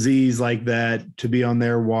disease like that to be on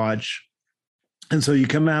their watch. And so you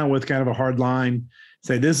come out with kind of a hard line,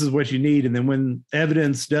 say, this is what you need. And then when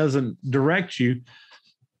evidence doesn't direct you,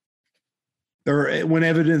 or when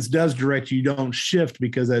evidence does direct you, you don't shift,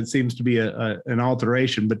 because that seems to be an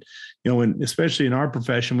alteration. But, especially in our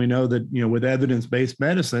profession, we know that, with evidence-based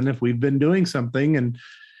medicine, if we've been doing something and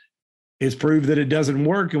it's proved that it doesn't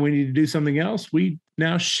work and we need to do something else, we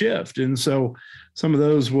now shift. And so some of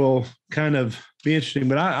those will kind of be interesting.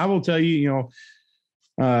 But I will tell you,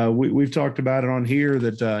 we've talked about it on here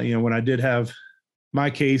that, when I did have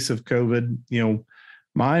my case of COVID,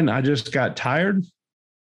 I just got tired.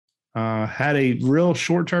 Had a real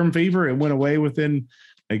short-term fever. It went away within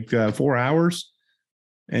 4 hours.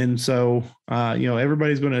 And so,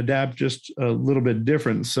 everybody's going to adapt just a little bit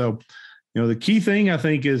different. So, the key thing I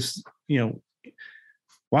think is,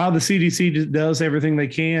 while the CDC does everything they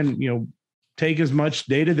can, take as much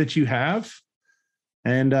data that you have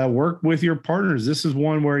and work with your partners. This is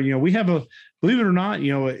one where, we have believe it or not,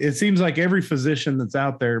 it seems like every physician that's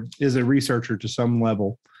out there is a researcher to some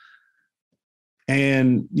level.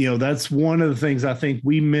 And, that's one of the things I think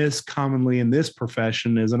we miss commonly in this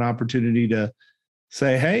profession, is an opportunity to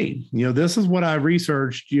say, hey, this is what I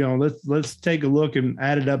researched, let's take a look and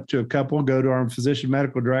add it up to a couple, go to our physician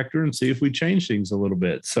medical director and see if we change things a little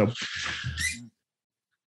bit. So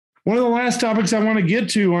one of the last topics I want to get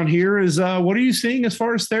to on here is what are you seeing as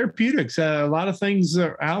far as therapeutics? A lot of things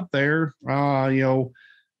are out there.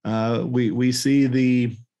 We see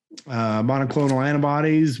the monoclonal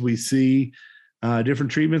antibodies. We see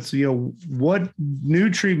different treatments. What new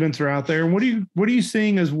treatments are out there, and what are you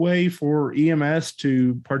seeing as way for EMS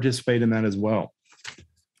to participate in that as well?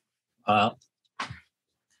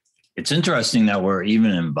 It's interesting that we're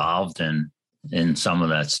even involved in some of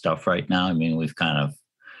that stuff right now. I mean, we've kind of,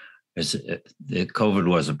 COVID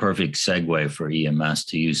was a perfect segue for EMS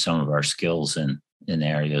to use some of our skills in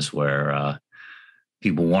areas where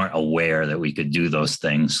people weren't aware that we could do those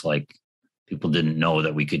things. Like, people didn't know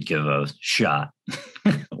that we could give a shot,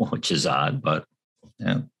 which is odd, but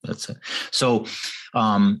yeah, that's it. So,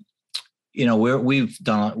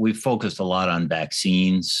 we've focused a lot on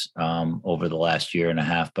vaccines over the last year and a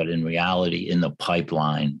half, but in reality, in the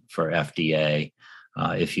pipeline for FDA,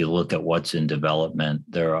 if you look at what's in development,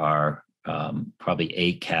 there are probably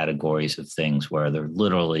 8 categories of things where there are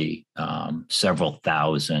literally several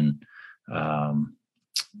thousand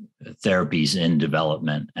therapies in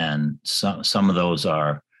development, and some of those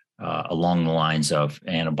are along the lines of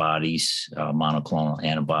antibodies, monoclonal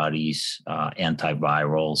antibodies,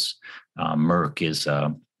 antivirals. Merck is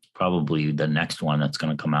probably the next one that's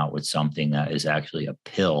going to come out with something that is actually a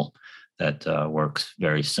pill that works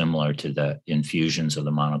very similar to the infusions of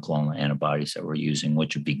the monoclonal antibodies that we're using,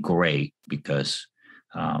 which would be great, because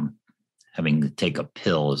having to take a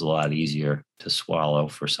pill is a lot easier to swallow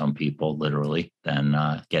for some people, literally, than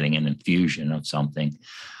getting an infusion of something.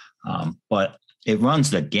 But it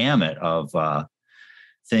runs the gamut of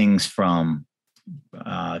things from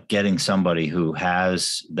getting somebody who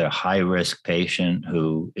has the high-risk patient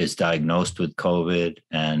who is diagnosed with COVID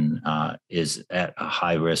and is at a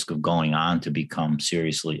high risk of going on to become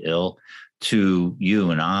seriously ill, to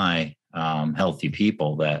you and I, healthy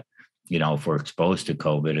people that, if we're exposed to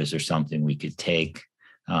COVID, is there something we could take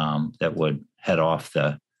that would head off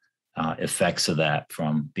the effects of that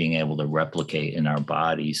from being able to replicate in our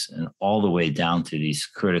bodies, and all the way down to these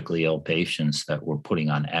critically ill patients that we're putting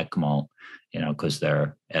on ECMO, because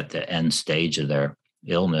they're at the end stage of their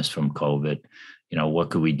illness from COVID. What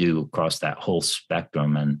could we do across that whole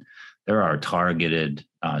spectrum? And there are targeted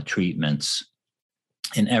treatments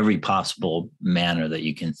in every possible manner that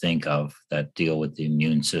you can think of that deal with the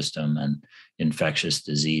immune system and infectious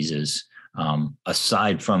diseases,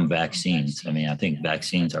 aside from vaccines. I mean, I think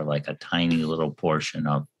vaccines are like a tiny little portion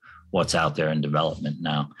of what's out there in development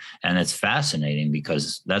now. And it's fascinating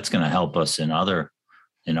because that's going to help us in other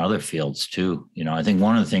fields too. I think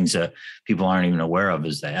one of the things that people aren't even aware of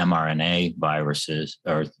is the mRNA viruses,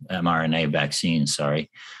 or mRNA vaccines,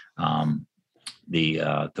 the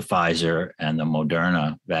Pfizer and the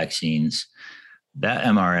Moderna vaccines, that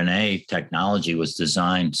mRNA technology was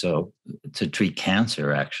designed to treat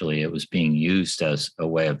cancer. Actually, it was being used as a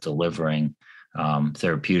way of delivering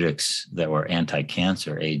therapeutics that were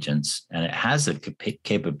anti-cancer agents, and it has the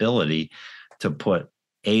capability to put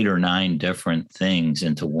 8 or 9 different things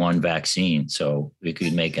into one vaccine. So we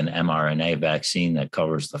could make an mRNA vaccine that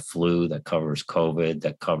covers the flu, that covers COVID,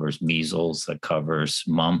 that covers measles, that covers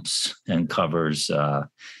mumps, and covers, I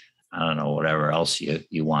don't know, whatever else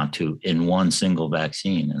you want to in one single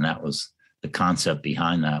vaccine. And that was the concept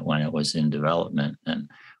behind that when it was in development. And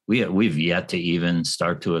we've yet to even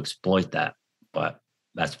start to exploit that, but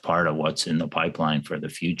that's part of what's in the pipeline for the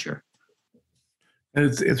future. And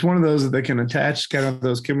it's one of those that they can attach kind of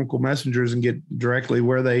those chemical messengers and get directly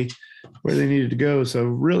where they needed to go. So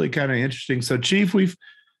really kind of interesting. So Chief, we've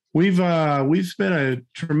spent a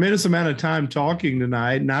tremendous amount of time talking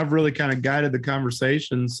tonight, and I've really kind of guided the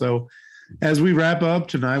conversation. So as we wrap up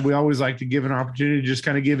tonight, we always like to give an opportunity to just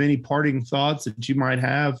kind of give any parting thoughts that you might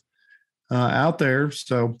have out there.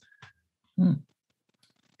 So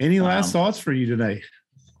any last thoughts for you today?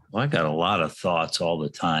 Well, I got a lot of thoughts all the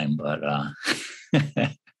time, but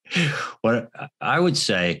what I would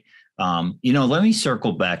say, let me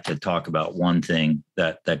circle back to talk about one thing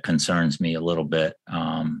that concerns me a little bit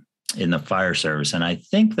in the fire service. And I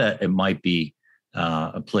think that it might be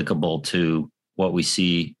applicable to what we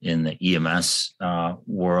see in the EMS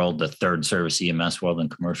world, the third service EMS world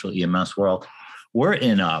and commercial EMS world. We're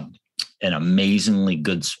in an amazingly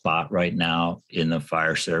good spot right now in the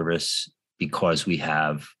fire service because we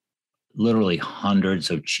have literally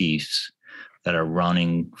hundreds of chiefs that are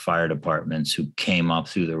running fire departments who came up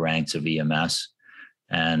through the ranks of EMS.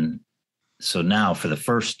 And so now for the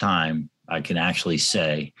first time, I can actually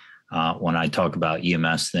say, when I talk about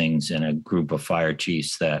EMS things in a group of fire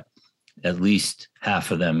chiefs, that at least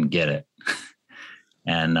half of them get it.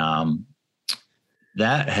 And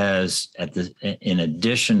that has, in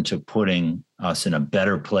addition to putting us in a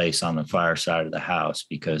better place on the fire side of the house,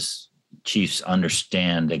 because chiefs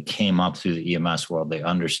understand, they came up through the EMS world, they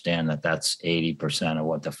understand that that's 80% of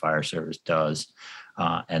what the fire service does.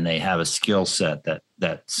 And they have a skill set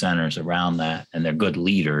that centers around that, and they're good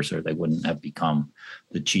leaders, or they wouldn't have become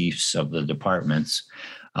the chiefs of the departments.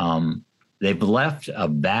 They've left a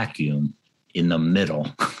vacuum in the middle.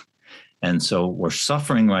 And so we're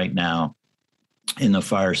suffering right now in the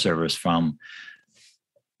fire service from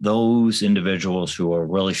those individuals who are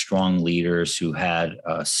really strong leaders, who had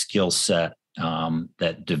a skill set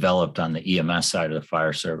that developed on the EMS side of the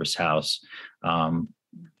fire service house,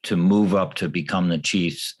 to move up to become the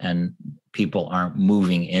chiefs, and people aren't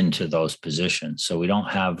moving into those positions. So we don't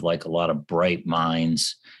have like a lot of bright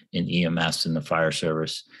minds in EMS in the fire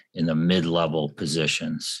service in the mid-level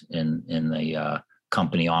positions, in the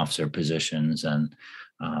company officer positions, and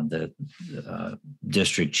the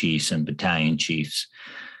district chiefs and battalion chiefs.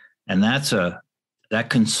 And that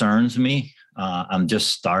concerns me. I'm just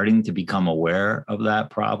starting to become aware of that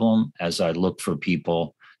problem as I look for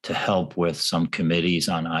people to help with some committees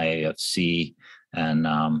on IAFC, and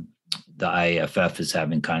the IAFF is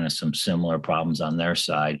having kind of some similar problems on their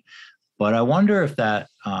side. But I wonder if that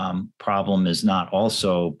problem is not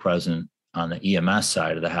also present on the EMS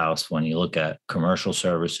side of the house when you look at commercial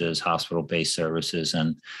services, hospital-based services,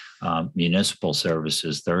 and municipal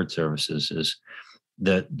services, third services. Is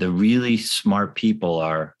the really smart people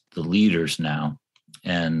are the leaders now,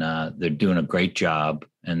 and they're doing a great job,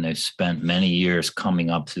 and they've spent many years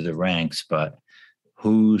coming up through the ranks, but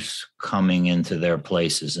who's coming into their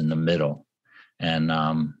places in the middle? And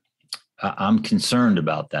I'm concerned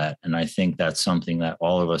about that. And I think that's something that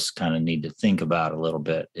all of us kind of need to think about a little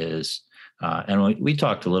bit is, and we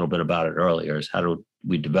talked a little bit about it earlier, is how do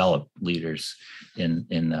we develop leaders in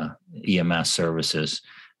the EMS services?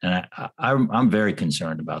 And I'm very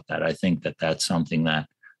concerned about that. I think that that's something that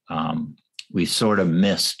we sort of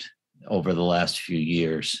missed over the last few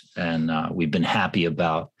years. And we've been happy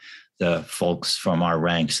about the folks from our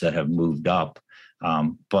ranks that have moved up,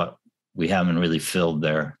 but we haven't really filled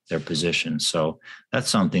their positions. So that's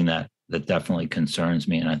something that definitely concerns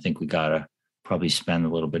me. And I think we got to probably spend a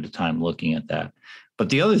little bit of time looking at that. But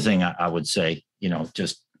the other thing I would say,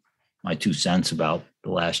 just my 2 cents about the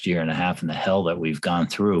last year and a half and the hell that we've gone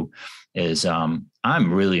through is I'm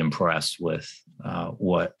really impressed with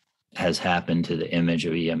what has happened to the image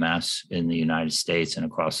of EMS in the United States and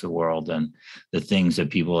across the world, and the things that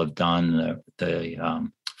people have done, the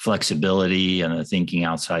flexibility and the thinking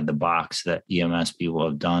outside the box that EMS people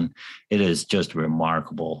have done. It is just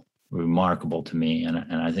remarkable to me. And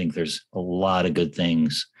I think there's a lot of good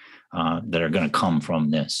things that are going to come from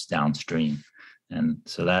this downstream. And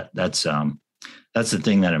so that's the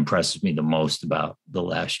thing that impresses me the most about the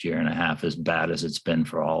last year and a half, as bad as it's been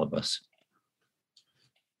for all of us.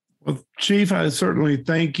 Well, Chief, I certainly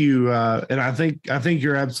thank you. And I think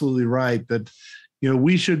you're absolutely right that,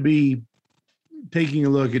 we should be taking a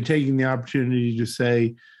look and taking the opportunity to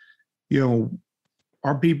say,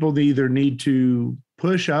 our people either need to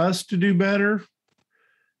push us to do better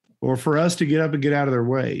or for us to get up and get out of their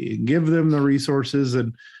way and give them the resources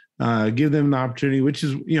and give them the opportunity, which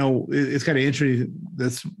is, it's kind of interesting.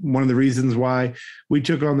 That's one of the reasons why we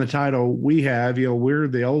took on the title we have. We're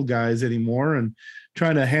the old guys anymore, and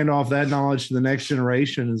trying to hand off that knowledge to the next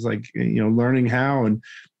generation is like, learning how. And,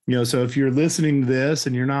 so if you're listening to this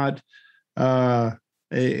and you're not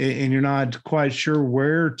quite sure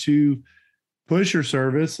where to push your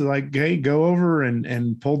service, like, hey, go over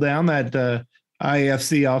and pull down that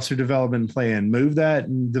IFC officer development plan, move that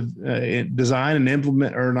and design and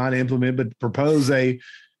implement, or not implement, but propose a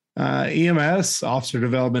EMS officer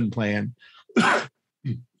development plan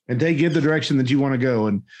and take it the direction that you want to go,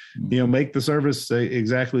 and, make the service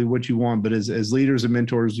exactly what you want. But as leaders and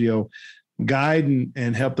mentors, guide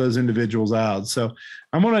and help those individuals out. So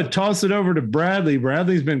I'm going to toss it over to Bradley.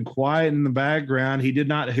 Bradley's been quiet in the background. He did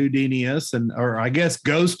not Houdini us or I guess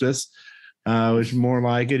ghost us, which is more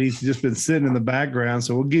like it. He's just been sitting in the background.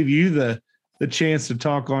 So we'll give you the chance to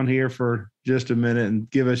talk on here for just a minute and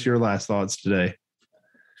give us your last thoughts today.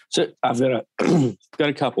 So I've got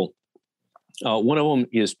a couple. One of them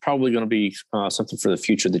is probably going to be something for the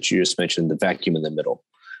future that you just mentioned, the vacuum in the middle.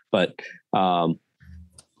 But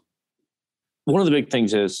one of the big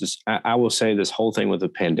things is I will say this whole thing with the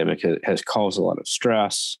pandemic has caused a lot of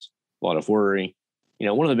stress, a lot of worry.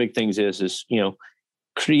 One of the big things is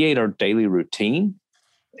create our daily routine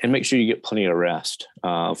and make sure you get plenty of rest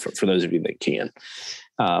for those of you that can.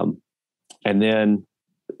 And then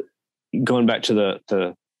going back to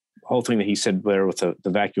the whole thing that he said there with the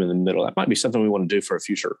vacuum in the middle, that might be something we want to do for a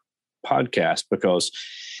future podcast, because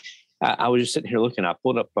I was just sitting here looking. I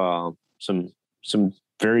pulled up some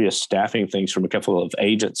various staffing things from a couple of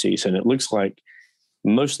agencies, and it looks like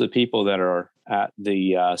most of the people that are at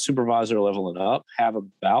the supervisor level and up have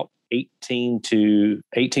about 18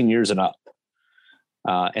 years and up.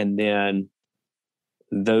 And then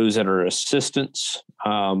those that are assistants,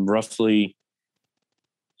 roughly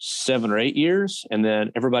 7 or 8 years. And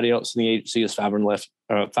then everybody else in the agency is 5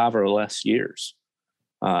 or less years.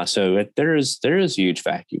 So there is a huge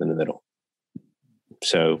vacuum in the middle.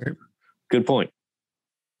 So good point.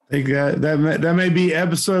 I think that may be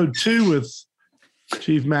episode 2 with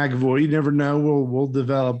Chief McAvoy. You never know. We'll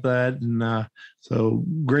develop that. And so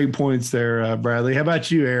great points there, Bradley. How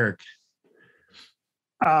about you, Eric?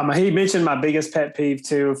 He mentioned my biggest pet peeve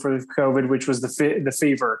too for COVID, which was the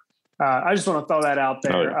fever. I just want to throw that out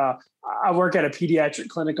there. I work at a pediatric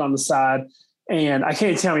clinic on the side, and I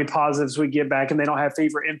can't tell how many positives we get back and they don't have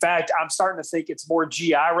fever. In fact, I'm starting to think it's more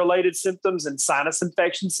GI related symptoms and sinus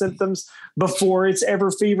infection symptoms before it's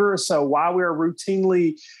ever fever. So while we're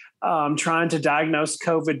routinely trying to diagnose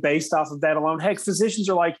COVID based off of that alone, heck, physicians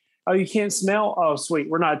are like, oh, you can't smell? Oh, sweet.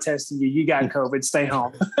 We're not testing you. You got COVID. Stay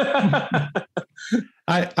home.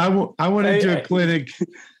 I went into a clinic.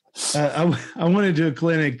 I went into a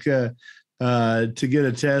clinic to get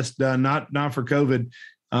a test done, not for COVID.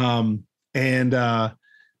 And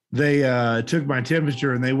they took my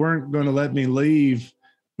temperature, and they weren't going to let me leave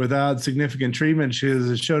without significant treatment because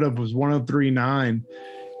it showed up as 103.9.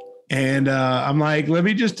 And I'm like, let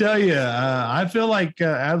me just tell you, I feel like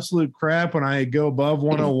absolute crap when I go above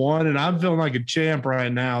 101, and I'm feeling like a champ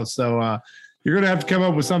right now. So you're going to have to come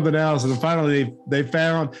up with something else. And finally, they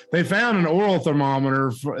found an oral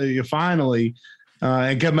thermometer finally,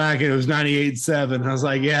 and come back, and it was 98.7. I was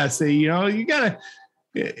like, yeah, see, you got to.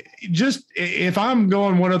 Just if I'm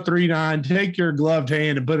going 103.9, take your gloved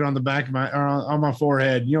hand and put it on the back of on my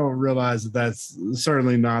forehead. You'll realize that that's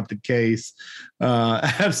certainly not the case.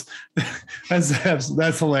 That's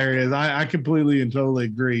hilarious. I completely and totally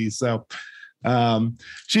agree. So,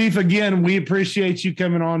 Chief, again, we appreciate you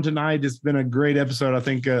coming on tonight. It's been a great episode. I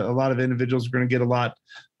think a lot of individuals are going to get a lot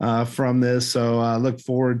from this. So I look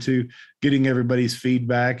forward to getting everybody's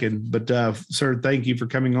feedback. But sir, thank you for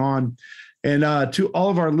coming on. And to all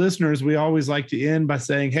of our listeners, we always like to end by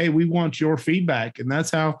saying, hey, we want your feedback. And that's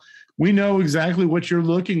how we know exactly what you're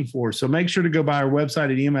looking for. So make sure to go by our website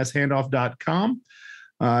at emshandoff.com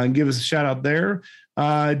and give us a shout out there.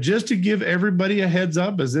 Just to give everybody a heads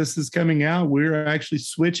up, as this is coming out, we're actually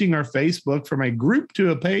switching our Facebook from a group to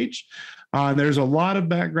a page. There's a lot of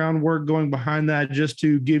background work going behind that just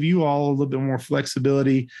to give you all a little bit more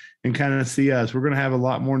flexibility and kind of see us. We're going to have a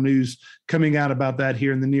lot more news coming out about that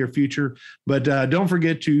here in the near future. But don't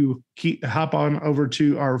forget to hop on over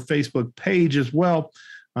to our Facebook page as well.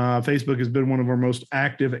 Facebook has been one of our most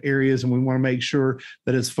active areas, and we want to make sure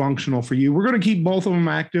that it's functional for you. We're going to keep both of them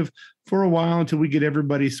active for a while until we get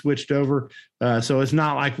everybody switched over. So it's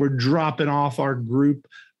not like we're dropping off our group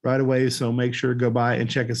right away. So make sure to go by and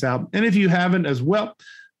check us out. And if you haven't as well,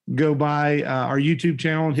 go by our YouTube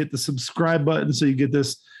channel and hit the subscribe button so you get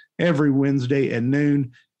this every Wednesday at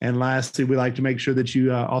noon. And lastly, we like to make sure that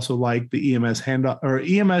you also like the EMS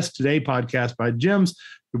EMS Today podcast by Jims,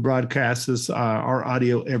 who broadcasts our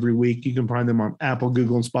audio every week. You can find them on Apple,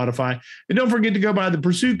 Google, and Spotify. And don't forget to go by the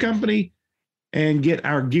Pursuit Company and get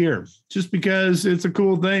our gear, just because it's a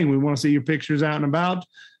cool thing. We want to see your pictures out and about.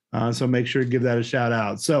 So make sure to give that a shout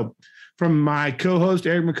out. So from my co-host,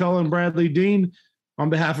 Eric McCullough and Bradley Dean, on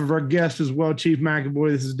behalf of our guest as well, Chief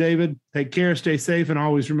McAvoy, this is David. Take care, stay safe, and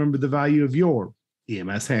always remember the value of your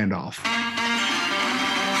EMS handoff.